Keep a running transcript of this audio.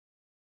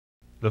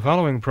The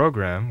following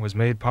program was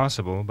made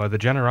possible by the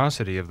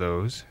generosity of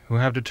those who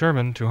have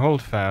determined to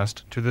hold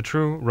fast to the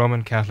true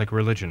Roman Catholic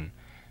religion,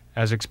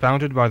 as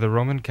expounded by the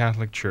Roman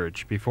Catholic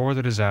Church before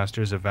the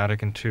disasters of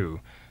Vatican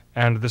II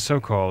and the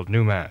so-called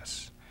New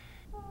Mass.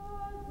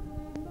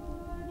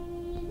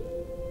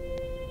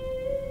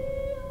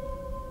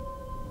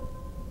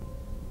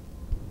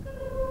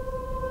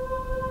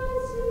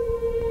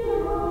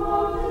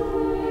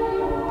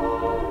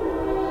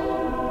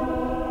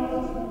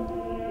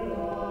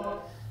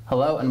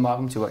 Hello and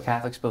welcome to What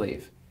Catholics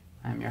Believe.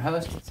 I'm your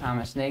host,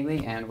 Thomas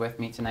Nagley, and with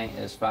me tonight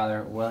is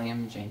Father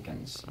William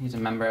Jenkins. He's a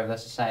member of the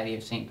Society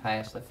of St.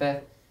 Pius V,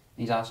 and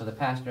he's also the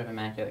pastor of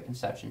Immaculate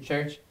Conception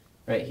Church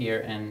right here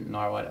in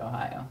Norwood,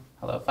 Ohio.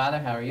 Hello, Father.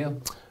 How are you?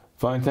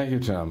 Fine, thank you,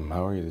 Tom.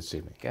 How are you this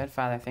evening? Good,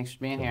 Father. Thanks for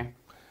being here.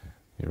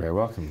 You're very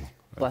welcome.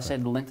 Blessed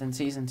Lenten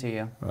season to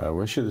you. I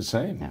wish you the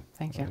same. Yeah,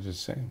 thank you.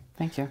 Just saying.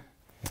 Thank you.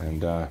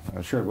 And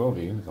I'm sure it will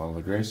be with all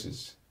the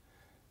graces.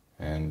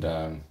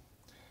 And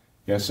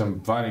you have some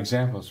fine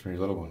examples for your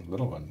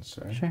little ones,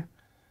 right? Sure.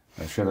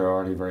 I'm sure they're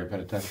already very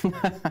penitential.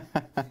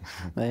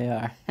 They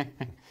are. All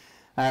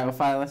right, well,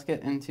 Father, let's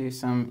get into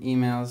some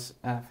emails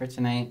for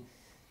tonight.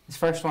 This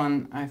first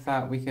one I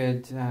thought we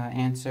could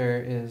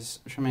answer is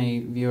from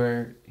a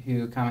viewer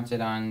who commented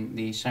on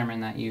the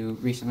sermon that you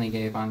recently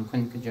gave on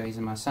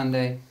Quinquagesima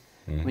Sunday,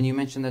 when you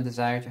mentioned the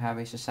desire to have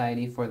a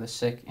society for the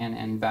sick and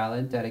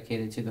invalid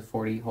dedicated to the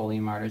 40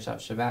 Holy Martyrs of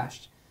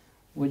Sebaste.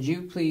 Would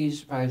you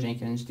please, Father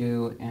Jenkins,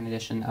 do an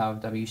edition of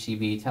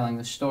WCB telling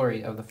the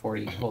story of the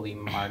 40 Holy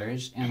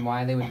Martyrs and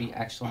why they would be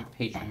excellent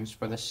patrons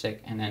for the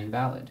sick and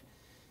invalid?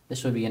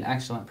 This would be an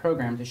excellent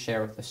program to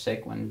share with the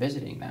sick when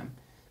visiting them.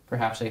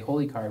 Perhaps a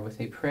holy card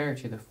with a prayer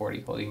to the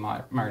 40 Holy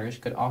Martyrs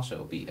could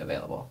also be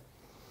available.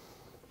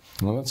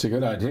 Well, that's a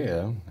good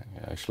idea.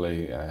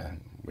 Actually,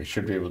 we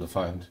should be able to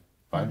find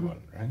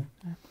one, right?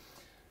 Yeah.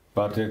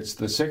 But it's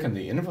the sick and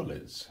the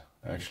invalids,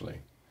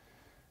 actually.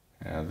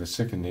 The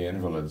sick and the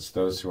invalids,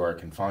 those who are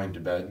confined to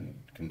bed,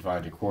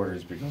 confined to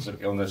quarters because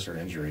of illness or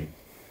injury,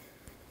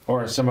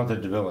 or some other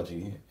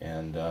debility.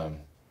 And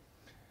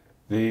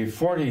the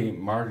 40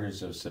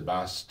 Martyrs of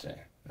Sebaste,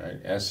 right,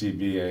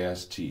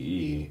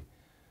 S-E-B-A-S-T-E,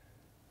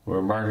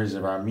 were martyrs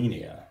of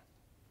Armenia.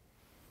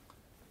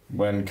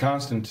 When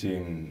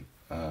Constantine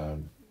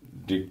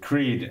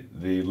decreed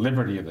the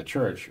liberty of the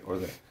Church,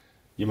 or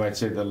you might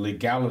say the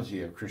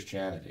legality of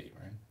Christianity,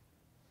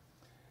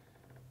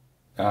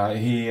 right,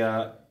 he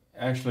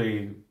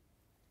actually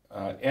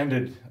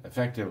ended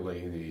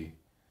effectively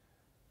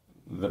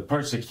the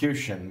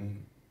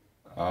persecution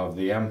of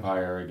the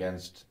empire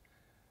against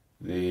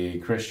the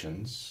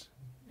Christians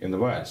in the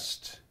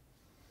West.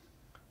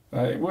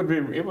 It would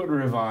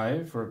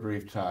revive for a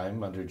brief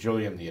time under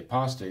Julian the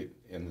Apostate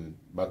in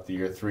about the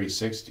year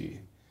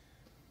 360,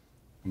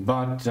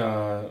 but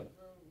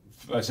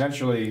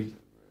essentially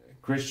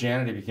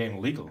Christianity became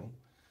legal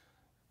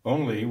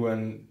only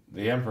when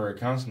the Emperor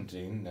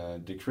Constantine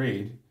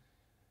decreed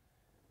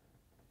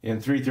in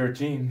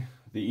 313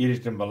 the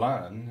Edict of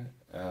Milan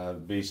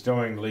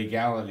bestowing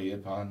legality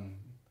upon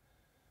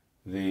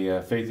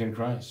the faith in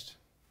Christ.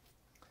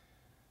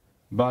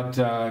 But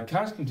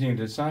Constantine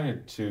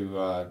decided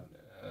to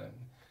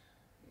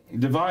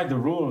divide the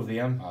rule of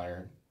the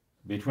empire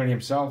between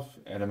himself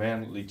and a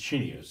man,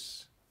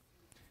 Licinius.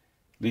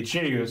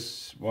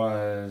 Licinius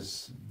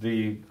was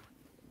the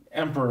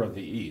emperor of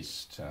the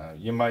East.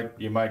 You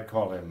might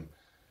call him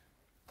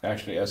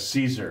actually a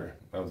Caesar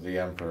of the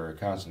Emperor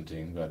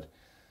Constantine, but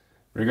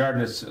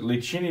regardless,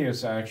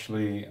 Licinius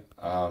actually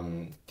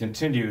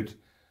continued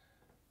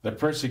the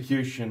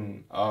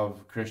persecution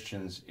of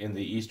Christians in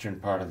the eastern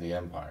part of the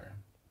empire,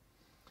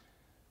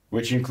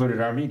 which included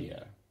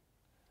Armenia,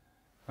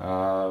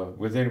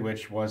 within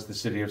which was the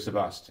city of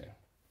Sebaste.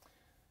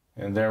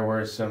 And there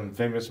were some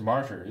famous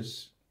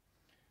martyrs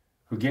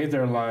who gave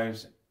their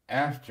lives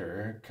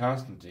after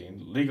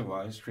Constantine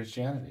legalized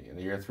Christianity in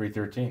the year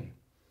 313.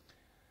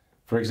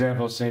 For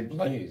example, St.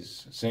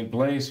 Blaise. St.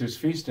 Blaise, whose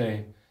feast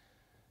day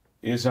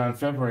is on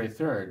February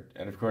 3rd,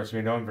 and of course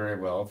we know him very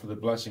well for the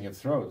blessing of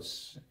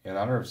throats in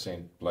honor of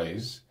St.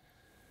 Blaise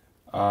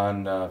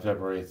on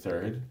February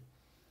 3rd.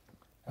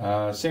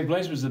 St.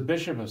 Blaise was the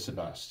bishop of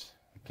Sebaste,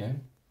 okay?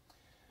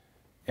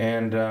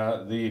 And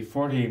the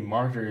 40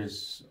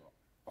 martyrs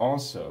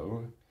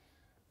also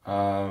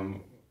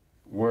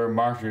were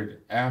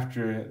martyred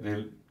after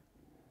the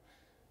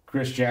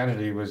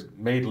Christianity was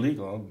made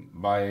legal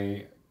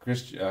by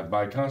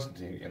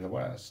Constantine in the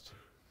West.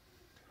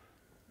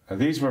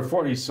 These were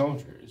 40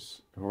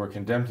 soldiers who were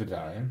condemned to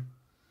die,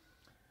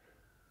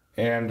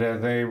 and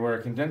they were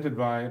condemned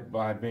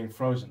by being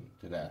frozen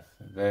to death.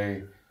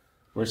 They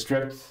were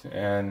stripped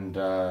and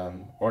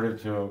ordered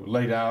to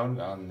lay down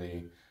on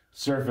the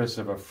surface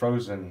of a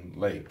frozen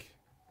lake.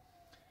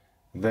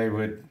 They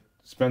would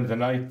spend the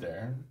night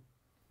there.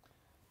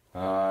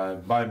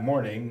 By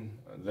morning,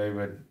 they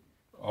would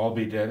all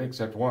be dead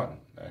except one,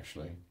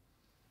 actually,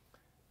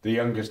 the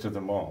youngest of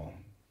them all.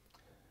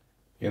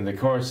 In the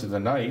course of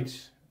the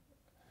night,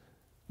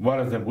 one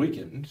of them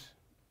weakened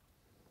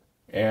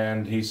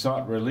and he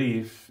sought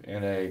relief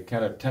in a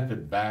kind of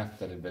tepid bath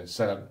that had been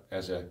set up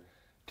as a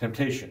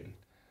temptation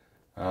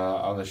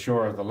on the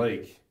shore of the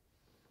lake.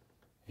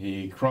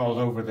 He crawled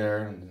over there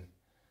and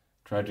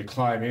tried to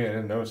climb in,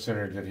 and no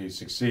sooner did he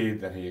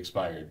succeed than he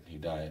expired. He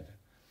died.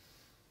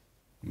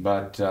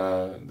 But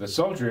the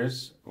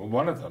soldiers,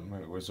 one of them,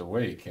 who was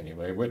awake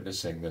anyway,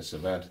 witnessing this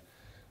event,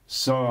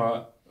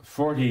 saw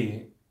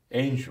 40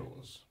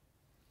 angels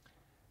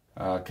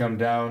come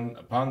down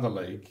upon the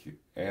lake,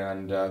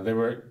 and they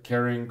were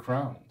carrying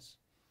crowns,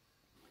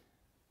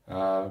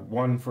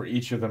 one for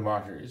each of the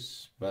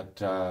martyrs.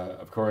 But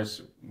of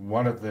course,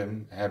 one of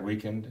them had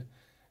weakened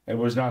and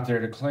was not there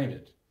to claim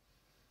it.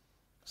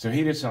 So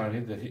he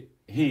decided that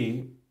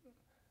he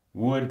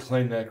would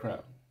claim that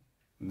crown.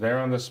 There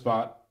on the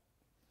spot,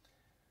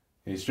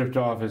 he stripped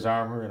off his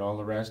armor and all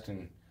the rest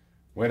and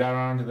went out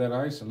onto that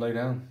ice and lay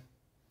down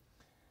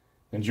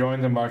and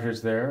joined the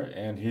martyrs there,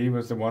 and he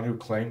was the one who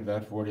claimed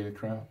that 40th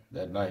crown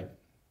that night.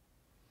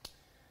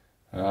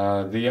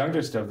 The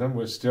youngest of them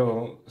was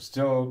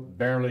still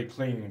barely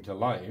clinging to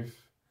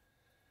life,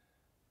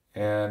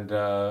 and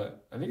I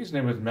think his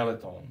name was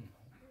Melaton.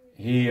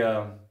 He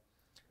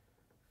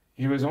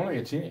was only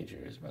a teenager.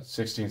 He was about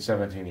 16,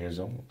 17 years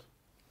old.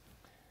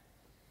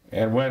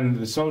 And when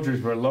the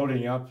soldiers were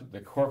loading up the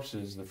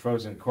corpses, the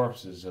frozen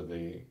corpses of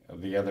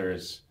the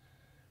others,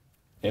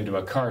 into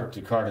a cart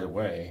to cart it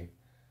away,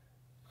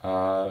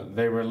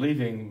 they were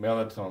leaving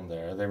Melaton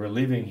there. They were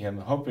leaving him,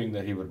 hoping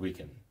that he would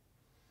weaken.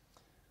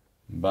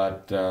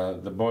 But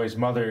the boy's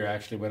mother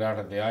actually went out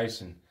on the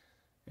ice and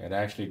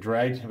actually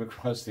dragged him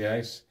across the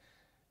ice,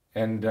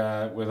 and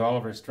with all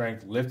of her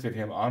strength lifted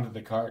him onto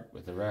the cart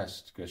with the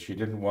rest, because she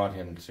didn't want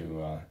him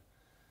to.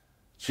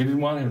 She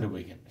didn't want him to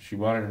weaken. She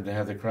wanted him to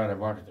have the crown of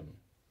martyrdom.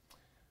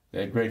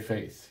 They had great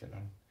faith, you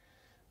know.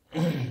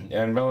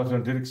 And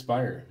Melaton did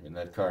expire in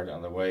that cart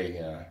on the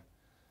way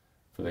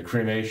for the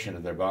cremation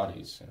of their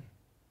bodies.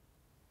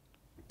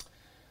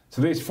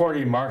 So these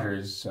 40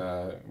 martyrs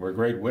were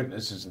great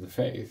witnesses of the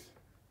faith.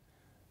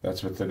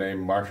 That's what the name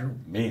martyr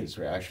means.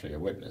 We're actually a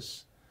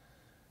witness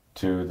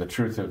to the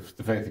truth of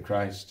the faith of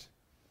Christ.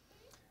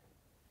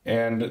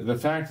 And the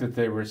fact that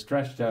they were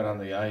stretched out on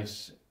the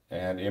ice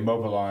and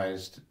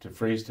immobilized to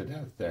freeze to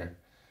death there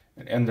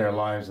and end their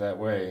lives that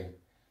way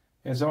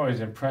has always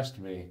impressed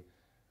me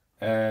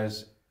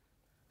as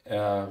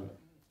a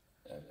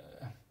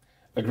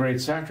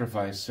great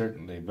sacrifice,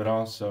 certainly, but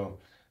also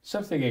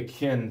something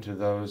akin to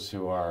those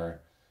who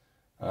are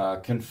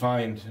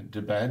confined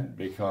to bed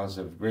because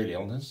of great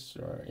illness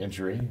or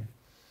injury,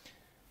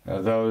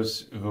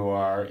 those who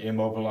are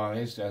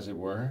immobilized, as it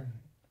were,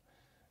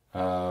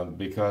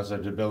 because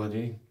of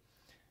debility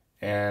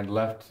and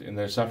left in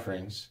their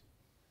sufferings,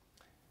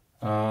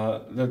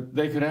 that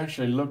they could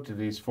actually look to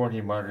these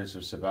 40 martyrs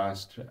of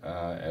Sebaste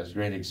as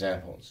great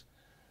examples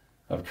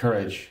of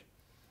courage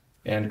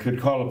and could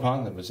call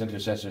upon them as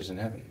intercessors in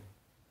heaven.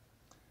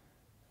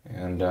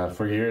 And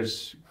for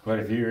years, quite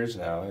a few years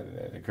now,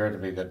 it occurred to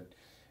me that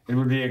it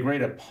would be a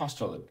great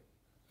apostolate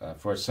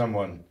for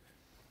someone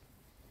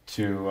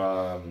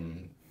to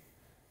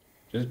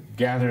just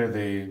gather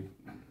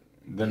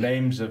the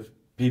names of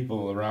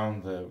people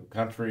around the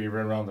country,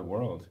 around the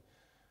world,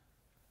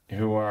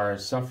 who are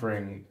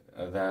suffering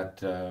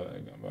that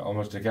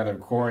almost a kind of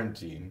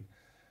quarantine,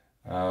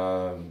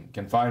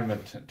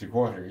 confinement to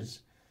quarters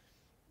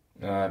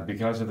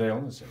because of their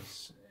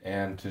illnesses,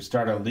 and to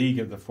start a league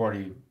of the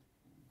 40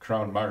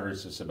 crowned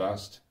martyrs of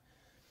Sebaste,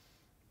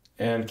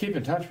 and keep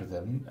in touch with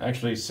them,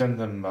 actually send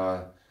them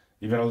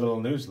even a little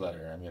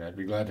newsletter. I mean, I'd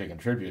be glad to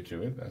contribute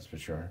to it, that's for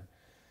sure.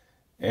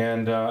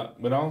 And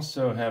would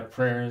also have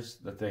prayers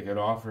that they could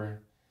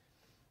offer,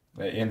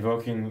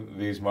 invoking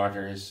these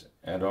martyrs,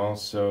 and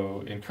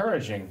also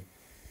encouraging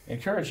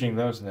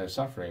those in their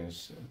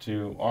sufferings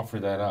to offer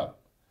that up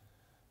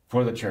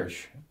for the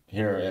church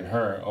here in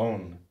her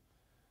own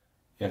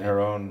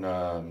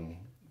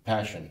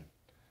passion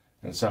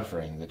and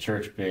suffering. The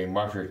church being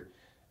martyred,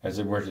 as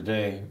it were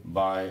today,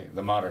 by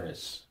the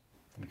modernists.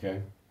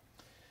 Okay,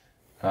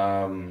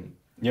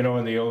 you know,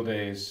 in the old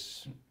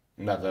days,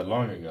 not that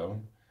long ago,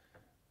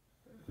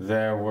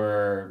 there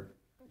were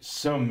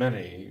so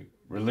many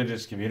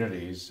religious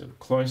communities of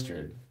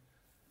cloistered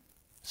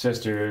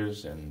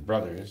sisters and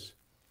brothers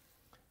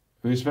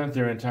who spent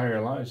their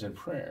entire lives in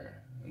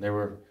prayer. And they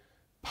were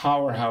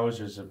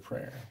powerhouses of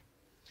prayer.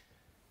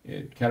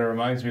 It kind of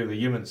reminds me of the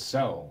human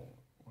cell,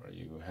 where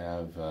you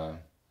have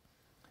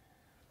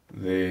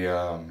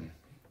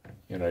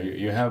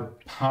you have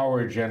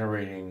power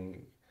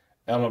generating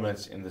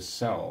elements in the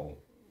cell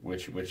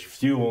which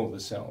fuel the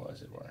cell,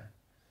 as it were,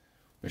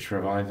 which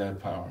provide that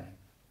power.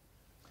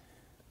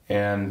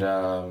 And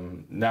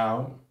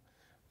now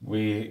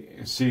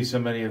we see so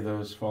many of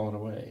those fallen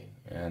away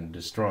and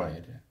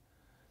destroyed.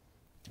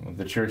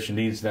 The church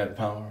needs that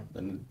power,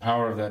 the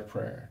power of that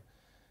prayer.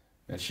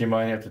 And she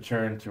might have to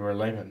turn to her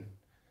laymen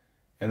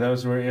and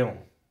those who are ill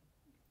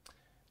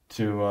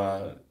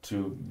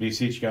to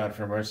beseech God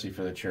for mercy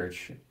for the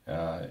church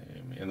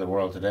in the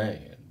world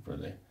today, and for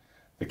the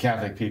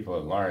Catholic people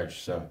at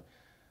large. So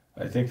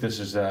I think this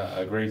is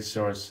a great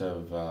source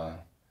of,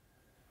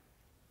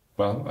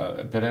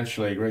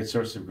 potentially a great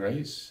source of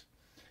grace.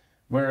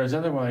 Whereas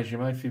otherwise you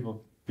might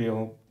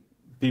feel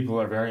people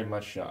are very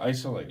much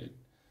isolated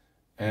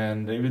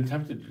and even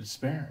tempted to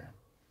despair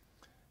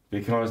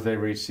because they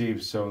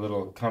receive so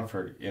little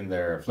comfort in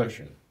their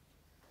affliction.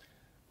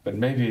 But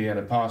maybe an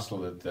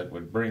apostolate that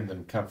would bring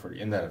them comfort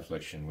in that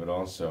affliction would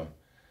also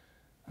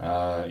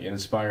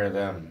inspire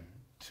them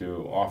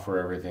to offer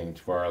everything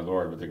to our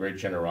Lord with a great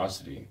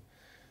generosity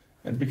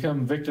and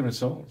become victim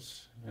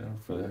souls,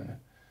 for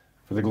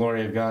the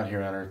glory of God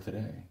here on earth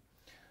today.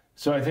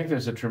 So I think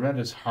there's a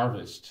tremendous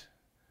harvest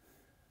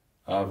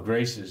of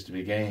graces to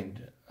be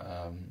gained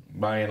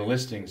by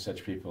enlisting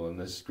such people in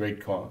this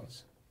great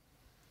cause.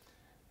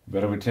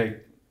 But it would take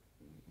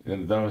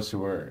those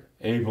who are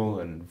able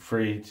and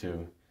free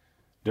to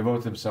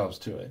devote themselves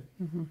to it.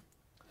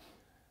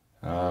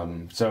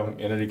 Mm-hmm. So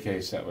in any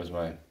case, that was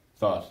my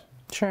thought.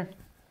 Sure.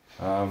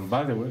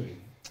 By the way,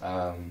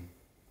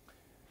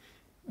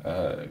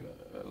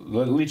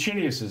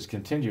 Licinius's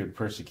continued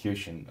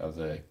persecution of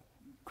the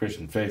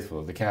Christian faithful,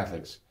 of the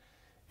Catholics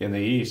in the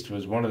East,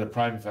 was one of the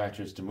prime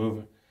factors to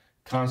move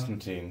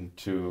Constantine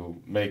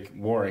to make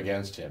war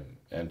against him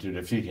and to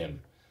defeat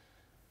him.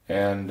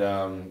 And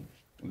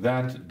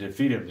that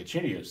defeat of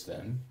Licinius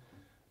then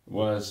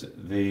was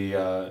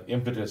the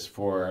impetus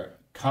for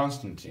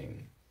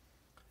Constantine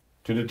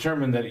to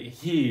determine that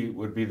he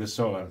would be the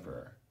sole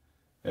emperor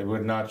and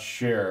would not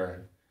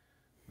share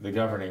the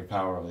governing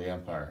power of the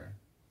empire.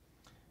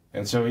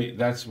 And so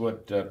that's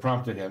what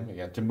prompted him,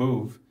 again, to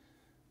move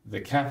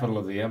the capital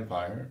of the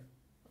empire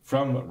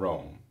from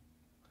Rome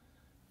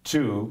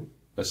to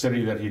a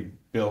city that he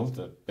built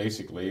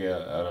basically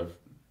out of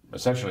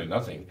essentially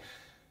nothing,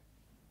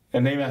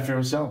 and named after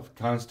himself,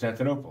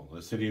 Constantinople,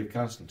 the city of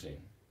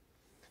Constantine,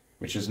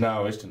 which is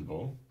now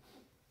Istanbul.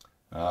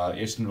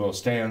 Istanbul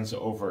stands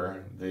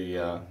over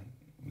the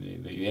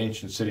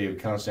ancient city of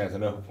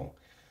Constantinople,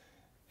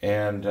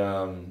 and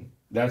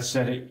that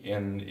set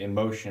in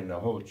motion a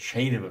whole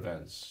chain of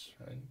events,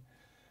 right,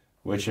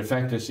 which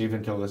affect us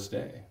even till this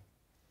day.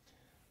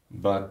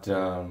 But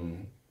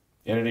in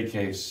any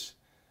case,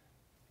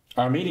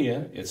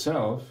 Armenia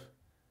itself,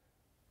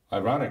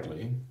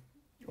 ironically,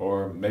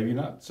 or maybe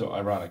not so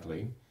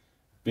ironically,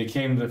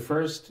 became the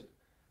first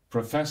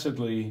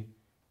professedly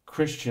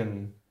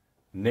Christian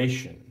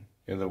nation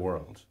in the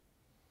world.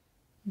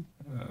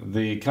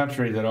 The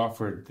country that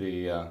offered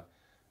the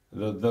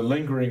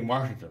lingering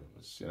martyrdoms,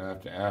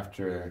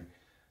 after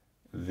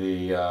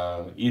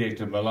the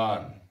Edict of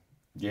Milan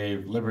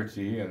gave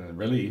liberty and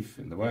relief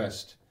in the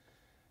West,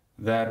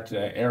 that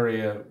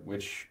area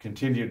which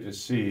continued to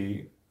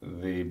see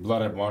the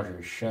blood of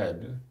martyrs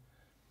shed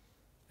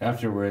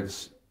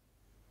afterwards,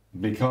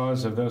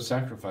 because of those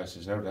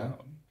sacrifices, no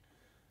doubt,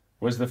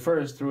 was the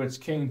first through its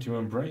king to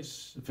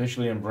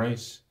officially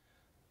embrace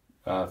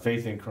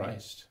faith in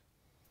Christ.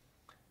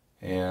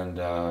 And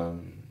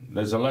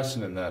there's a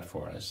lesson in that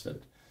for us,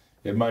 that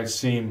it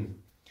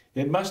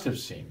must have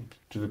seemed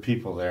to the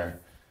people there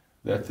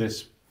that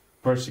this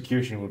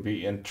persecution would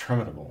be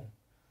interminable.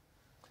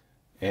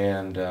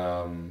 And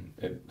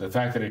the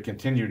fact that it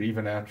continued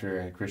even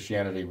after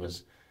Christianity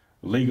was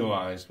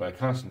legalized by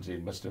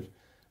Constantine must have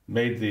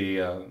made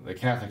the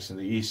Catholics in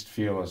the East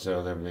feel as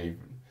though they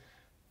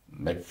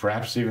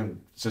perhaps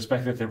even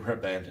suspect that they were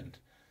abandoned.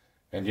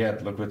 And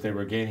yet, look what they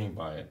were gaining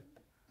by it.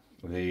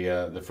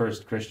 The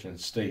first Christian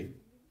state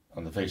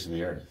on the face of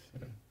the earth.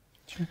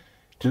 Sure.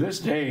 To this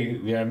day,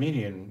 the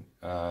Armenian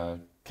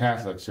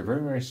Catholics are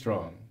very, very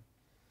strong.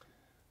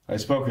 I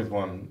spoke with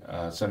one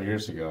some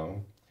years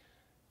ago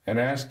and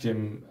asked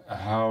him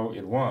how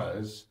it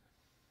was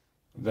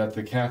that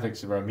the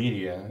Catholics of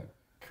Armenia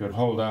could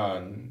hold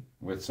on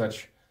with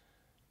such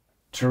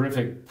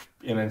terrific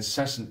and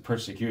incessant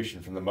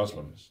persecution from the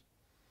Muslims.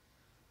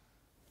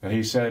 And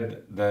he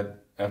said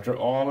that after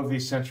all of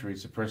these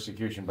centuries of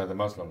persecution by the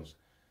Muslims,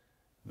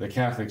 the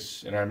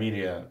Catholics in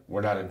Armenia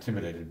were not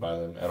intimidated by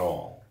them at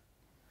all,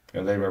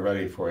 and they were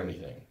ready for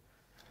anything.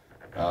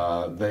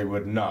 They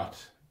would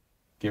not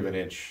give an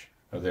inch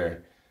of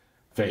their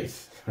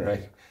faith,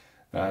 right?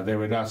 They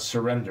would not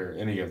surrender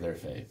any of their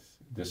faith,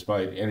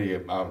 despite any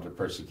amount of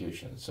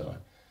persecution. So I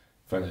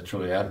find it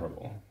truly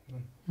admirable.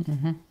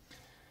 Mm-hmm.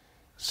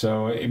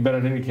 So, but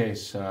in any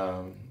case,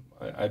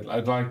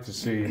 I'd like to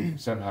see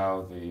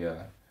somehow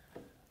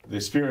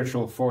the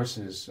spiritual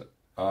forces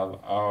of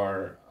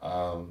our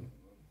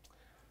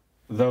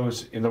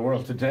those in the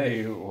world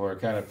today who are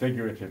kind of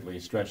figuratively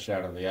stretched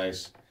out on the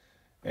ice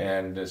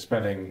and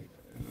spending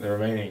the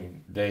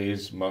remaining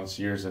days, months,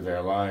 years of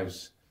their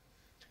lives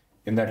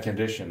in that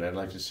condition. I'd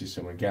like to see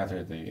someone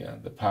gather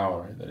the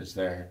power that is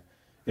there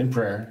in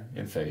prayer,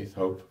 in faith,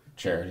 hope,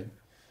 charity,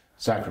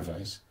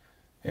 sacrifice,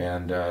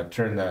 and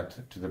turn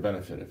that to the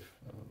benefit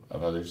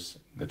of others.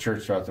 The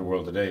church throughout the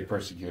world today,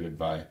 persecuted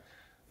by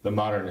the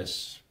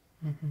modernists,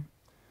 mm-hmm.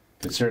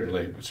 it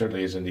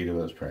certainly is in need of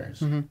those prayers.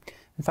 Mm-hmm.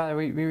 And Father,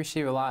 we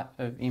receive a lot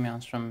of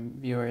emails from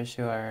viewers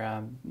who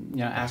are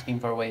asking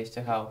for ways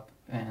to help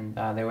and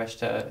they wish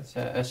to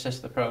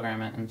assist the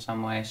program in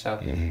some way. So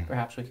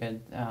perhaps we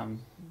could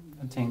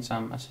obtain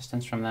some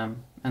assistance from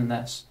them in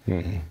this.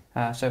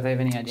 So if they have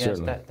any ideas,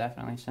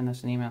 definitely send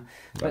us an email.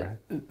 But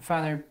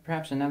Father,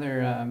 perhaps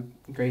another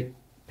great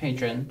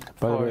patron.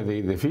 By the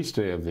way, the feast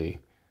day of the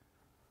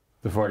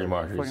 40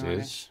 Martyrs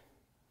is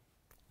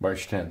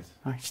March 10th.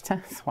 March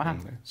 10th, wow.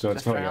 So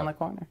it's just around the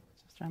corner.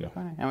 The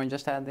corner. And we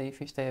just had the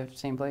feast day of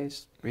St.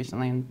 Blaise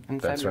recently in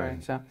February.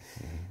 Right. So,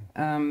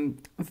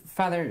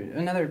 Father,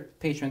 another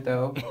patron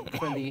though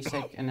for the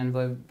sick and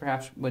invalid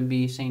perhaps would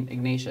be St.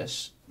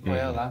 Ignatius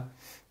Loyola.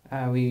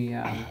 We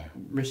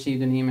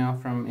received an email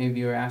from a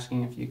viewer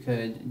asking if you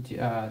could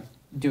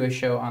do a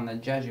show on the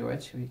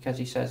Jesuits, because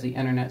he says the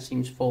internet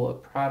seems full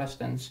of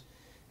Protestants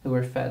who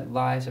were fed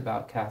lies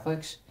about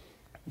Catholics.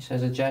 He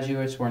says the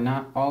Jesuits were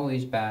not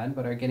always bad,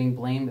 but are getting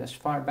blamed as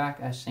far back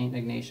as St.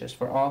 Ignatius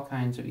for all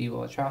kinds of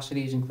evil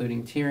atrocities,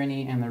 including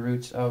tyranny and the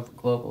roots of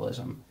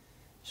globalism.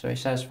 So he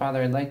says,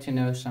 Father, I'd like to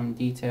know some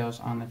details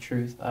on the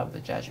truth of the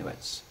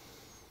Jesuits.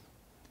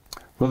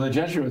 Well, the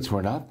Jesuits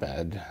were not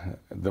bad.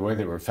 The way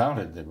they were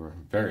founded, they were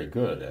very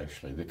good,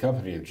 actually. The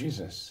Company of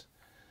Jesus,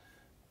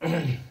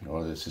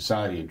 or the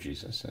Society of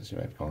Jesus, as you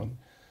might call it,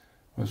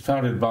 was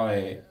founded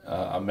by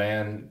a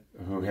man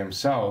who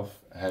himself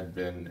had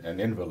been an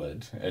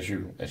invalid, as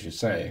you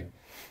say.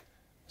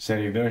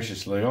 St.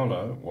 Ignatius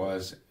Loyola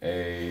was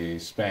a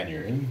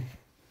Spaniard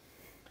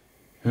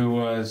who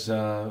was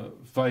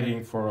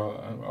fighting for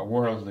a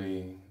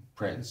worldly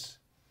prince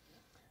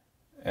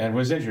and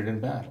was injured in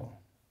battle.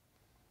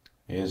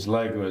 His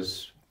leg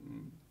was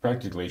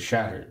practically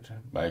shattered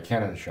by a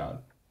cannon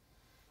shot.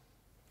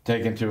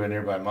 Taken to a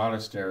nearby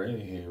monastery,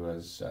 he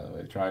was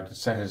they tried to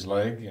set his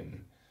leg,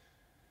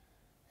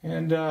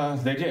 and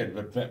they did,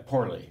 but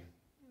poorly.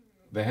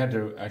 They had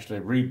to actually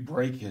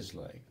re-break his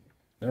leg.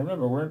 Now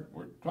remember,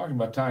 we're talking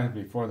about times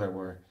before there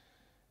were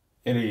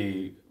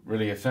any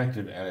really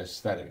effective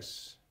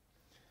anesthetics.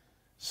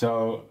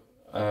 So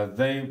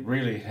they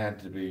really had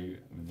to be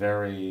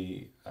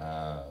very,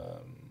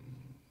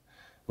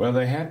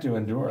 they had to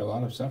endure a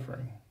lot of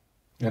suffering.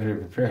 They had to be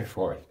prepared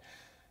for it.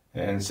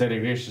 And St.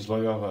 Ignatius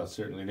Loyola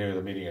certainly knew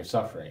the meaning of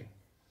suffering.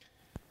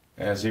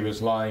 As he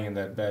was lying in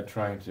that bed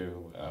trying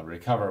to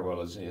recover,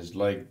 his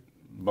leg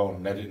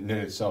bone knit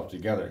itself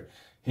together.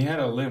 He had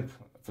a limp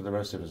for the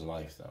rest of his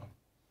life, though.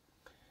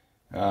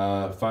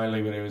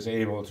 Finally, when he was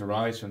able to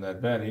rise from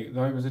that bed,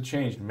 though he was a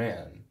changed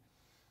man,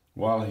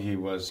 while he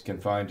was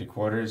confined to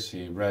quarters,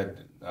 he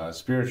read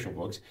spiritual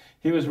books.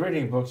 He was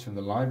reading books from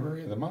the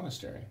library of the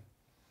monastery.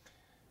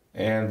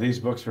 And these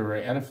books were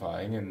very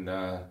edifying, and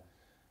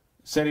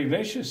St.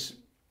 Ignatius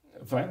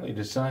finally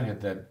decided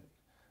that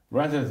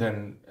rather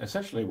than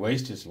essentially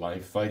waste his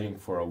life fighting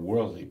for a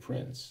worldly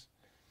prince,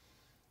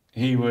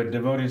 he would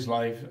devote his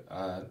life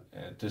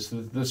to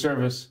the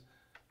service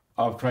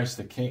of Christ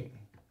the King,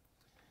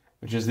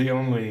 which is the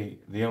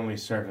only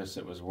service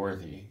that was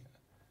worthy,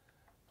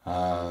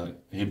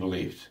 he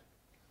believed,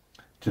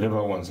 to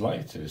devote one's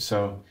life to.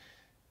 So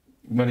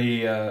when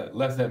he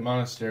left that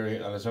monastery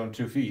on his own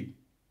 2 feet,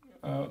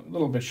 a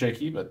little bit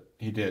shaky, but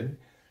he did,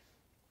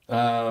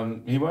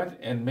 he went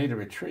and made a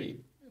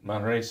retreat in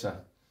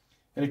Manresa,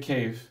 in a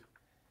cave.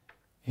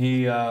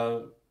 He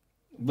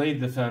laid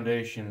the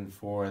foundation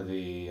for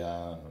the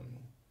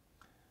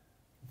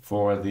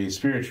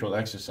spiritual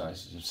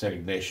exercises of St.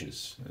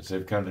 Ignatius, as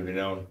they've come to be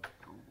known,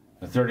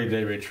 a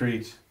 30-day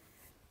retreat,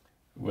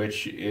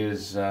 which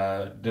is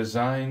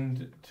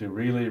designed to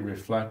really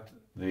reflect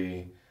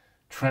the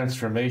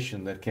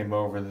transformation that came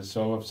over the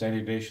soul of St.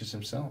 Ignatius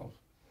himself,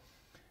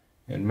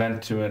 and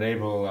meant to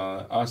enable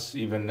us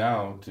even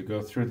now to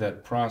go through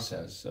that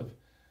process of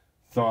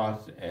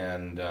thought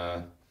and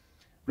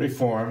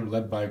reform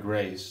led by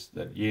grace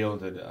that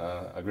yielded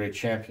a great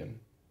champion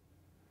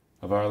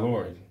of our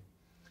Lord.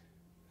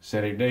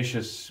 St.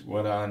 Ignatius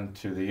went on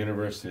to the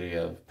University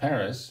of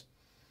Paris,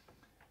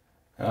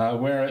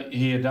 where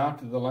he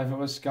adopted the life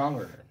of a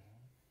scholar.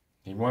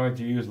 He wanted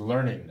to use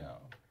learning now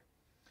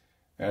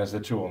as the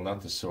tool,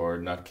 not the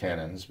sword, not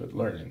cannons, but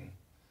learning.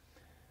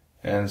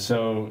 And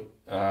so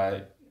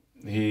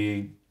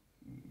he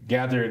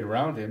gathered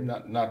around him,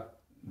 not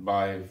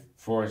by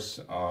force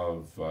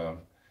of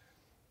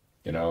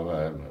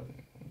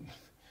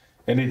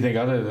anything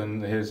other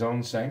than his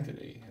own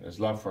sanctity, his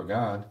love for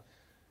God.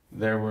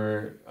 There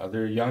were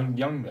other young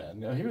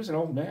men. He was an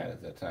old man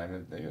at that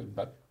time. He was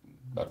about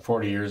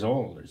 40 years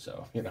old or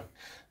so,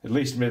 at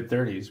least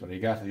mid-30s when he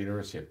got to the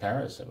University of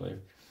Paris, I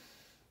believe.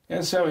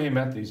 And so he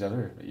met these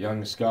other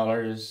young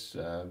scholars.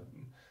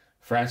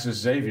 Francis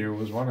Xavier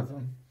was one of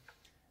them.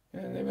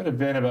 And they would have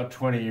been about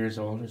 20 years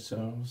old or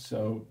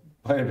so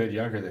quite a bit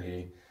younger than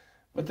he.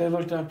 But they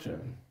looked up to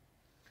him.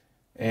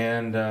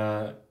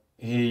 And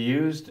he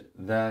used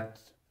that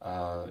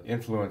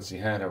influence he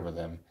had over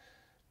them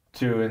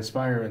to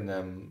inspire in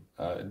them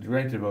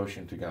great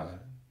devotion to God.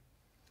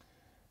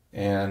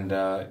 And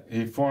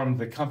he formed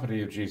the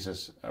Company of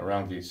Jesus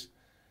around these,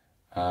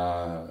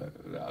 out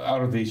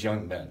of these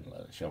young men,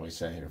 shall we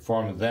say, or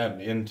formed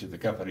them into the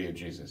Company of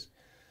Jesus.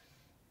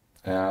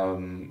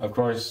 Of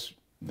course,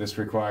 this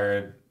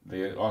required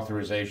the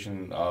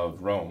authorization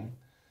of Rome,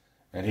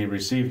 and he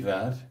received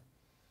that.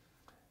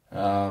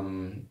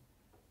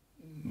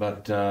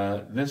 But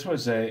this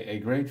was a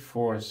great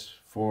force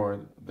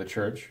for the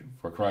church,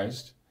 for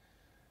Christ.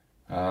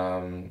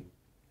 And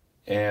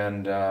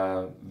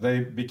they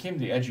became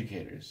the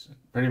educators,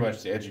 pretty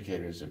much the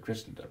educators of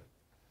Christendom.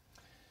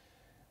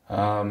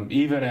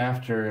 Even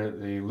after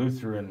the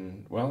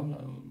Lutheran,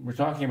 well, we're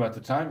talking about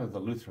the time of the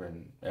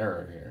Lutheran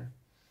era here.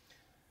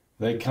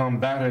 They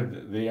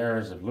combated the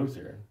errors of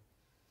Luther.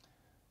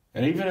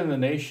 And even in the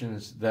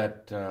nations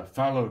that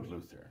followed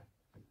Luther,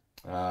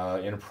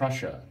 in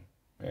Prussia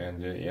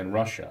and in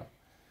Russia,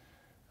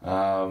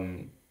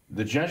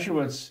 the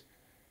Jesuits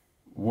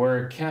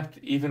were kept,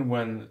 even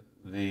when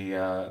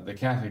the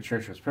Catholic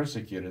Church was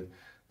persecuted,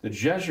 the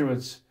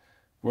Jesuits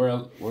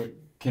were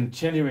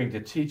continuing to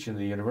teach in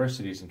the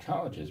universities and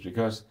colleges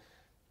because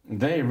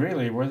they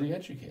really were the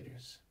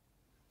educators.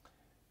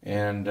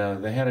 And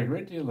they had a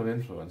great deal of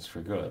influence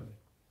for good.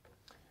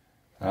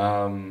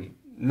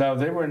 No,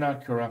 they were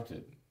not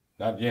corrupted,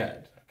 not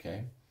yet,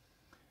 okay?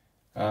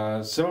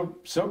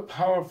 So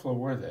powerful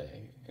were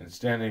they in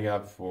standing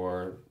up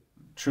for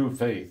true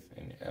faith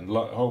and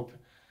hope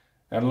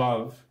and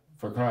love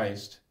for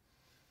Christ,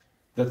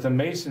 that the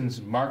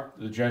Masons marked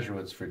the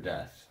Jesuits for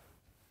death.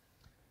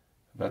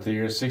 About the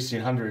year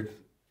 1600,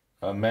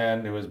 a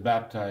man who was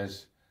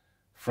baptized,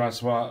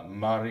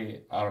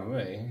 François-Marie,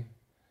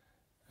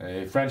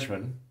 a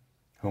Frenchman,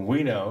 whom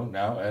we know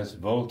now as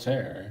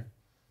Voltaire,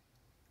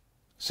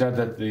 said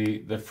that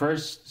the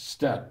first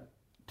step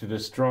to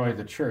destroy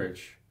the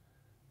church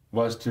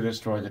was to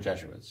destroy the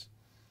Jesuits.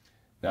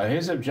 Now,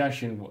 his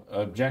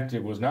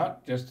objective was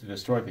not just to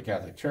destroy the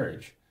Catholic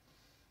Church.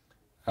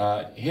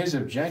 His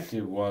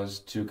objective was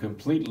to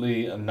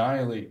completely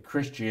annihilate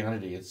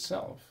Christianity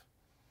itself.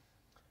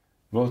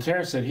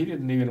 Voltaire said he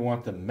didn't even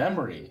want the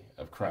memory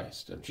of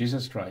Christ, of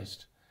Jesus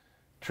Christ,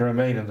 to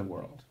remain in the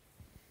world.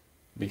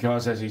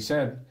 Because, as he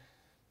said,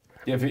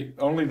 if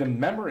only the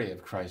memory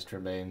of Christ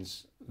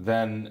remains,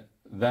 then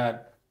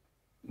that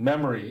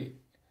memory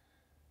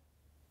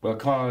will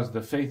cause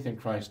the faith in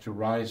Christ to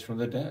rise from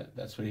the dead.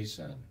 That's what he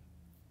said.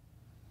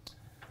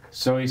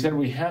 So he said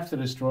we have to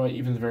destroy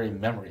even the very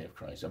memory of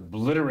Christ,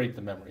 obliterate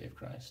the memory of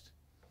Christ.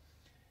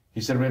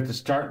 He said we have to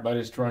start by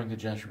destroying the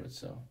Jesuits.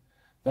 So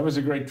that was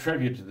a great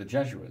tribute to the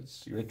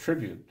Jesuits, a great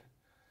tribute.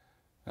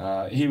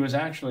 He was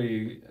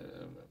actually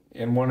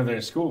in one of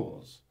their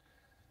schools,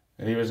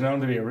 and he was known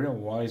to be a real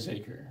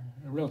wiseacre,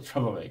 a real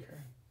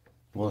troublemaker,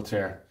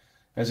 Voltaire.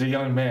 As a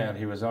young man,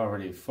 he was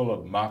already full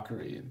of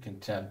mockery and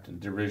contempt and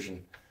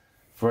derision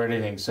for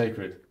anything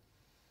sacred.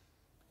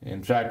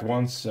 In fact,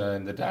 once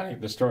in the dining,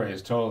 the story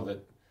is told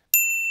that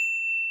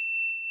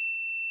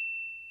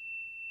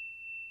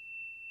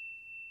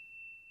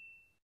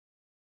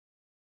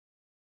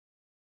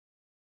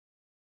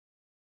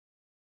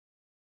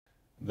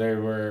they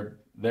were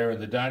there in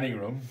the dining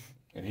room,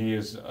 and he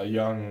is a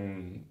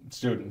young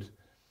student,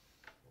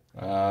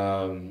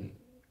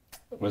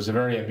 was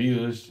very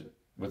amused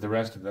with the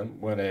rest of them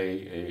when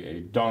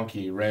a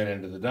donkey ran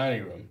into the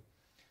dining room,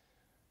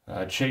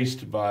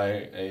 chased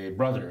by a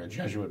brother, a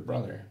Jesuit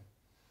brother.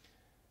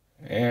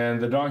 And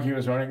the donkey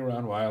was running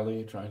around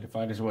wildly, trying to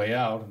find his way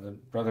out, and the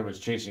brother was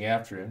chasing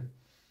after him.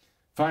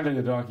 Finally,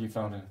 the donkey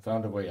found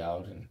a way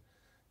out and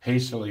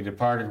hastily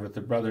departed with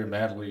the brother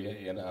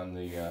madly on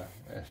the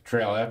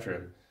trail after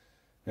him.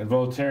 And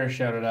Voltaire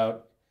shouted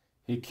out,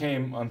 "He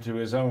came unto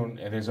his own,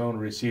 and his own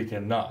received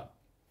him not,"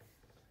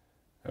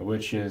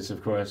 which is,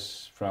 of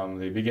course, from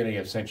the beginning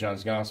of St.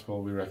 John's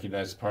Gospel. We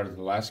recognize part of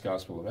the last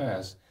Gospel of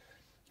Mass,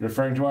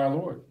 referring to our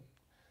Lord,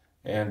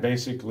 and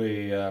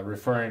basically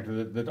referring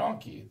to the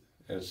donkey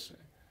as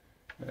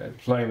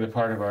playing the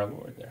part of our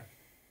Lord there.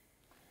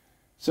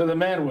 So the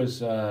man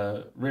was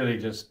really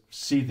just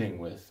seething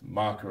with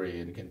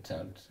mockery and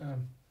contempt.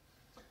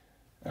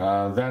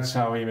 That's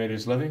how he made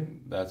his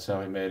living. That's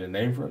how he made a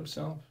name for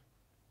himself.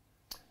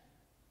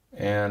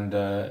 And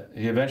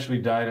he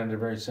eventually died under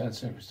very sad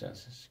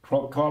circumstances,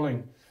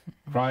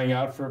 crying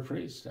out for a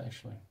priest,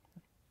 actually.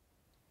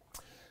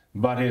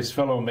 But his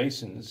fellow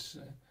Masons,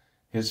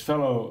 his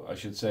fellow, I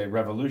should say,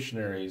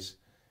 revolutionaries,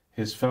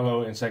 his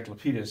fellow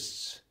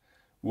encyclopedists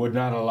would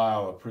not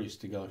allow a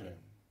priest to go to him.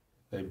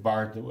 They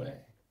barred the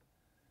way.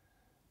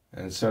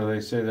 And so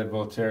they say that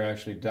Voltaire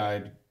actually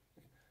died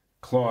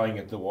clawing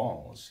at the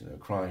walls,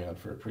 crying out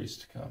for a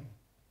priest to come.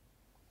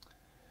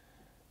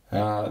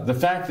 The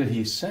fact that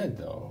he said,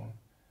 though,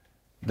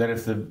 that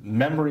if the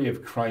memory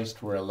of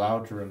Christ were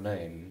allowed to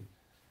remain,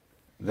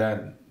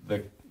 that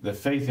the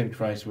faith in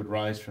Christ would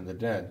rise from the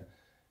dead,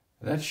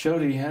 that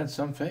showed he had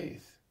some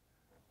faith.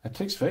 It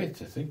takes faith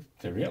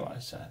to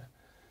realize that.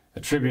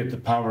 Attribute the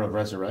power of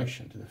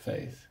resurrection to the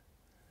faith.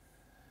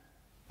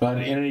 But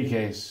in any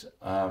case,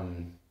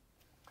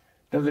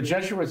 the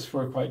Jesuits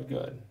were quite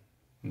good.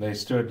 They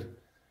stood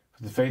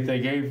for the faith. They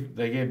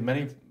gave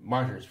many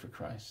martyrs for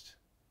Christ.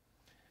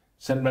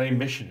 Sent many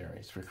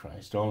missionaries for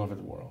Christ all over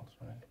the world.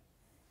 Right?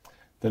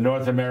 The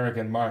North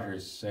American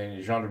martyrs,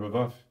 Saint Jean de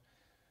Brebeuf,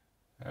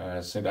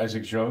 Saint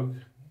Isaac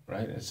Jogues,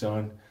 right? And so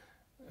on,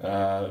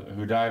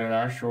 who died on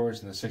our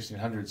shores in the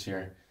 1600s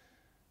here,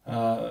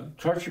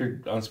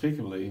 tortured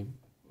unspeakably,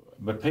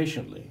 but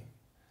patiently.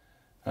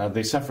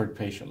 They suffered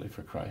patiently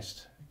for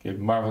Christ. Gave a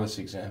marvelous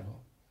example.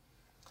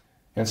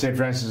 And St.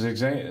 Francis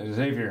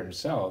Xavier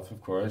himself,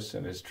 of course,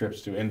 in his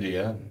trips to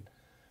India, and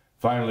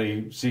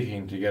finally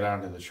seeking to get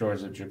onto the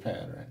shores of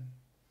Japan,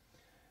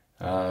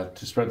 right,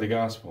 to spread the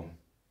gospel.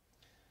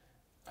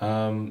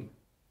 But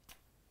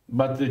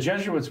the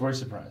Jesuits were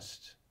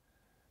suppressed.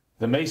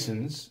 The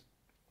Masons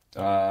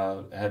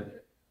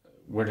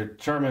were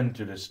determined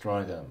to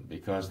destroy them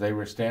because they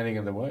were standing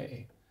in the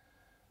way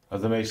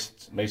of the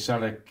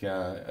Masonic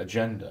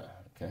agenda.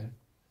 Okay,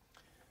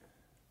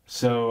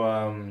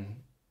 so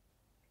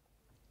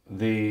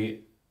the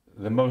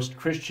most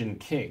Christian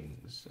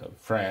kings of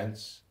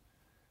France,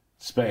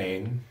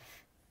 Spain,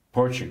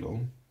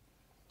 Portugal,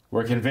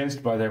 were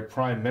convinced by their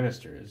prime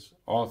ministers,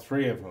 all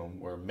three of whom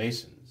were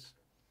Masons,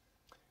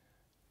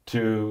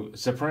 to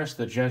suppress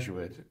the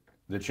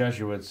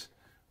Jesuits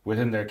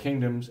within their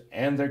kingdoms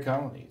and their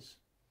colonies.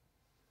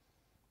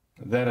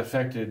 That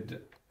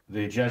affected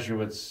the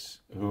Jesuits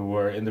who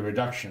were in the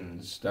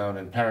reductions down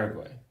in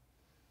Paraguay,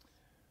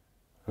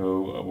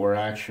 who were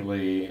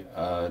actually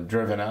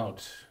driven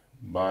out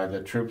by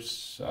the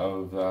troops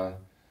of the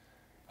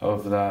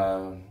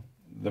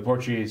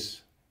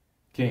Portuguese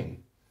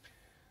king.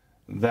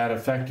 That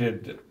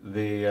affected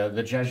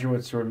the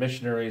Jesuits who were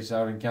missionaries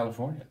out in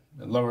California,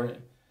 Lower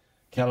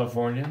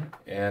California,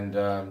 and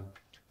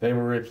they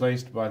were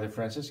replaced by the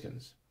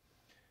Franciscans.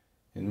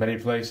 In many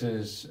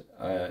places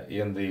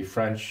in the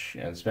French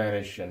and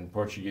Spanish and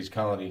Portuguese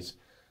colonies,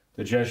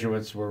 the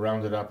Jesuits were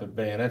rounded up at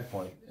bayonet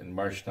point and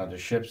marched onto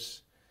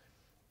ships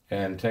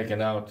and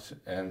taken out,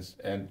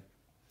 and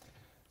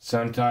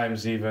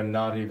sometimes even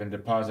not even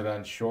deposited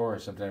on shore.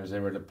 Sometimes they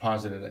were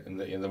deposited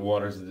in the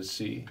waters of the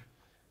sea.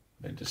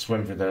 They had to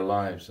swim for their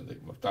lives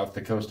off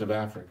the coast of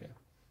Africa.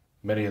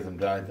 Many of them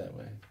died that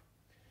way.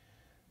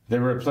 They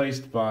were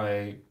replaced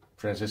by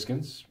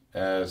Franciscans,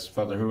 as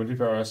Father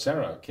Junipero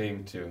Serra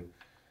came to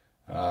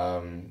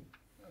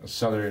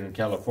Southern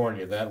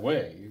California that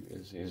way.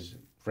 His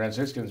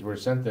Franciscans were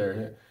sent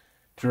there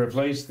to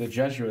replace the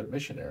Jesuit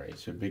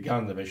missionaries who had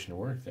begun the mission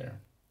work there.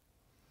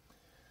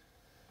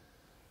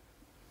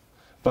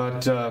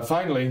 But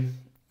finally,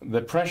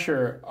 the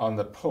pressure on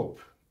the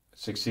Pope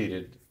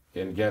succeeded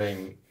in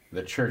getting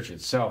the Church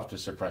itself to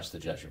suppress the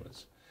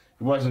Jesuits.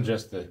 It wasn't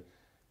just the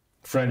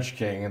French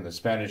king and the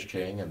Spanish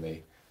king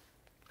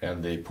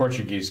and the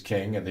Portuguese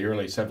king in the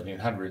early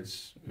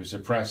 1700s who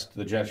suppressed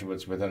the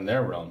Jesuits within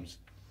their realms.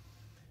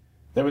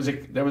 There was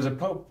a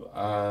pope.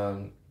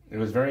 It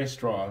was very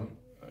strong.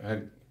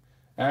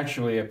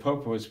 Actually, a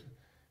pope who was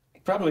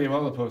probably of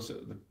all the popes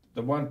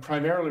the one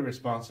primarily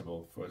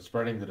responsible for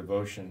spreading the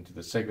devotion to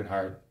the Sacred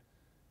Heart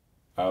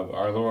of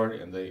our Lord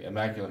and the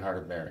Immaculate Heart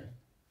of Mary.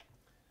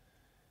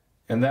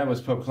 And that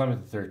was Pope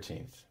Clement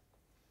XIII.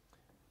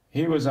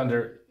 He was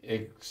under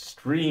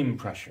extreme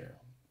pressure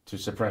to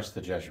suppress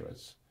the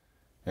Jesuits,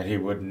 and he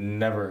would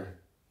never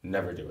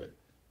do it.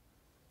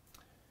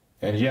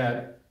 And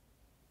yet,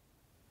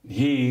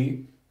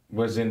 he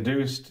was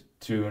induced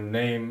to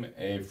name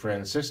a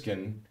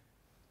Franciscan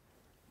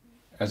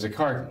as a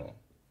cardinal.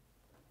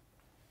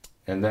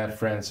 And that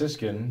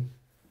Franciscan,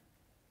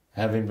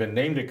 having been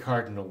named a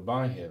cardinal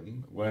by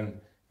him, when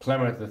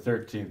Clement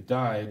XIII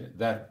died,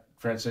 that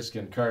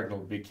Franciscan cardinal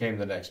became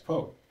the next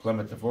pope,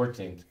 Clement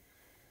XIV.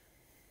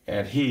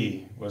 And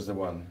he was the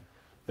one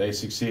they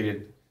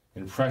succeeded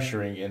in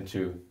pressuring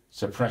into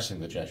suppressing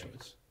the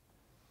Jesuits.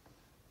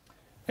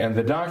 And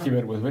the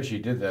document with which he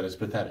did that is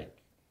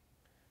pathetic,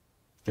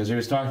 because he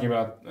was talking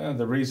about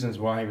the reasons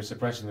why he was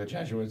suppressing the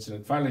Jesuits, and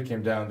it finally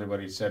came down to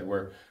what he said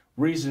were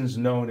reasons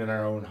known in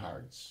our own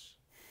hearts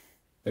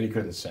that he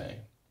couldn't say.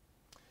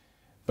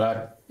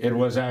 But it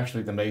was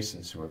actually the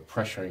Masons who were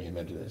pressuring him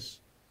into this.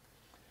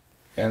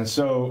 And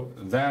so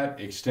that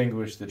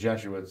extinguished the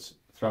Jesuits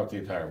throughout the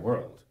entire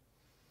world.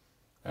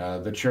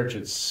 The Church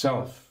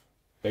itself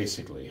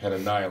basically had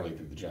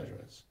annihilated the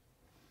Jesuits.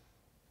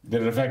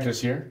 Did it affect us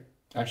here?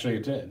 Actually,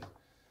 it did.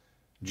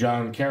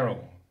 John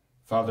Carroll,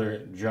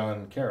 Father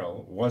John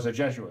Carroll, was a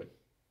Jesuit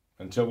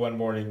until one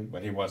morning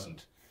when he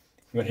wasn't.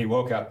 When he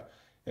woke up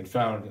and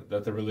found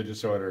that the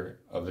religious order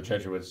of the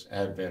Jesuits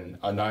had been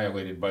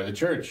annihilated by the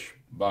Church,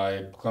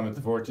 by Clement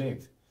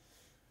XIV,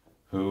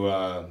 who,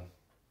 I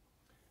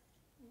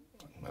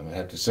would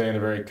have to say in a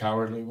very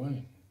cowardly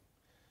way,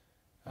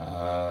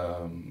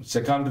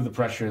 succumbed to the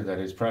pressure that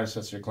his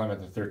predecessor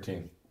Clement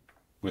XIII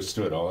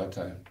withstood all that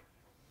time.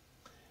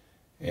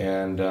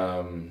 And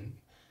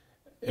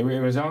it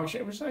was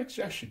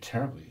actually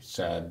terribly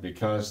sad,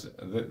 because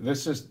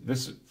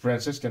this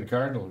Franciscan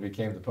cardinal who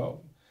became the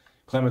Pope,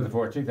 Clement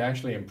XIV,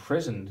 actually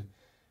imprisoned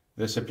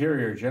the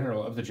Superior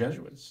General of the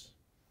Jesuits,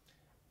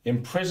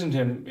 imprisoned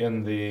him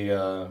in the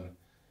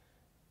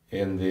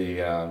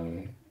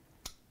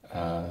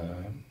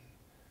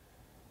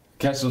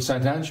Castle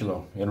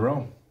Sant'Angelo in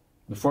Rome,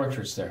 the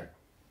fortress there,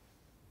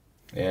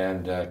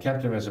 and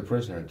kept him as a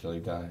prisoner until he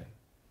died.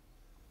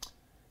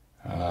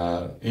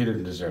 He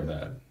didn't deserve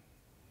that.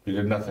 He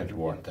did nothing to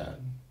warrant that.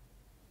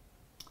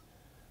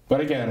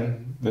 But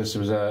again, this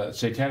was a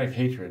satanic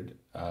hatred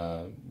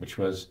which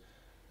was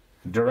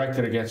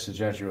directed against the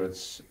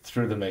Jesuits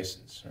through the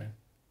Masons, right?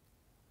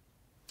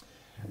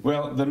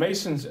 Well, the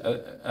Masons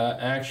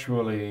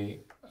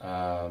actually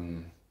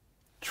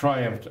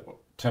triumphed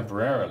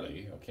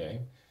temporarily,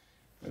 okay?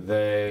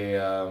 They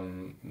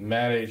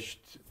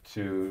managed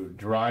to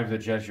drive the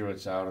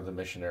Jesuits out of the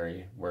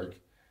missionary work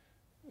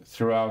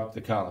throughout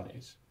the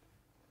colonies.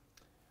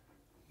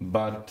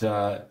 But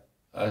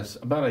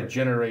about a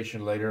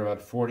generation later,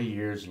 about 40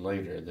 years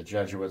later, the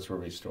Jesuits were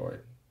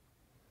restored.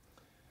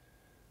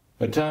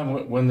 But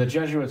Tom, when the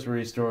Jesuits were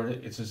restored,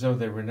 it's as though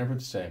they were never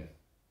the same.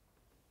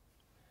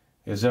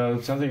 As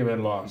though something had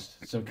been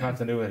lost, some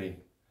continuity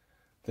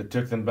that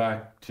took them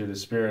back to the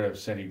spirit of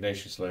St.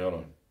 Ignatius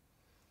Loyola.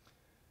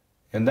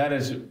 And that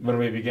is when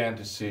we began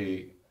to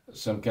see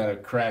some kind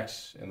of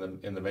cracks in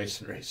the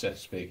masonry, so to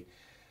speak.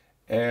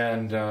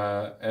 And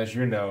as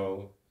you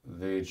know,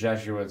 the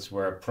Jesuits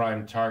were a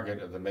prime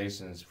target of the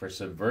Masons for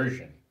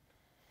subversion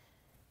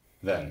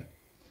then.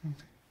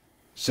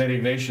 St.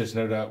 Ignatius,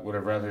 no doubt, would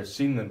have rather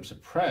seen them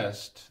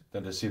suppressed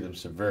than to see them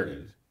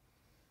subverted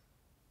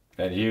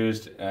and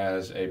used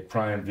as a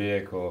prime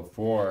vehicle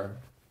for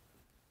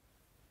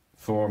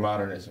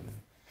modernism.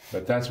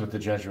 But that's what the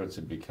Jesuits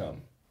had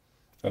become.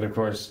 And of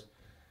course,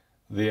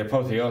 the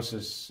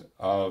apotheosis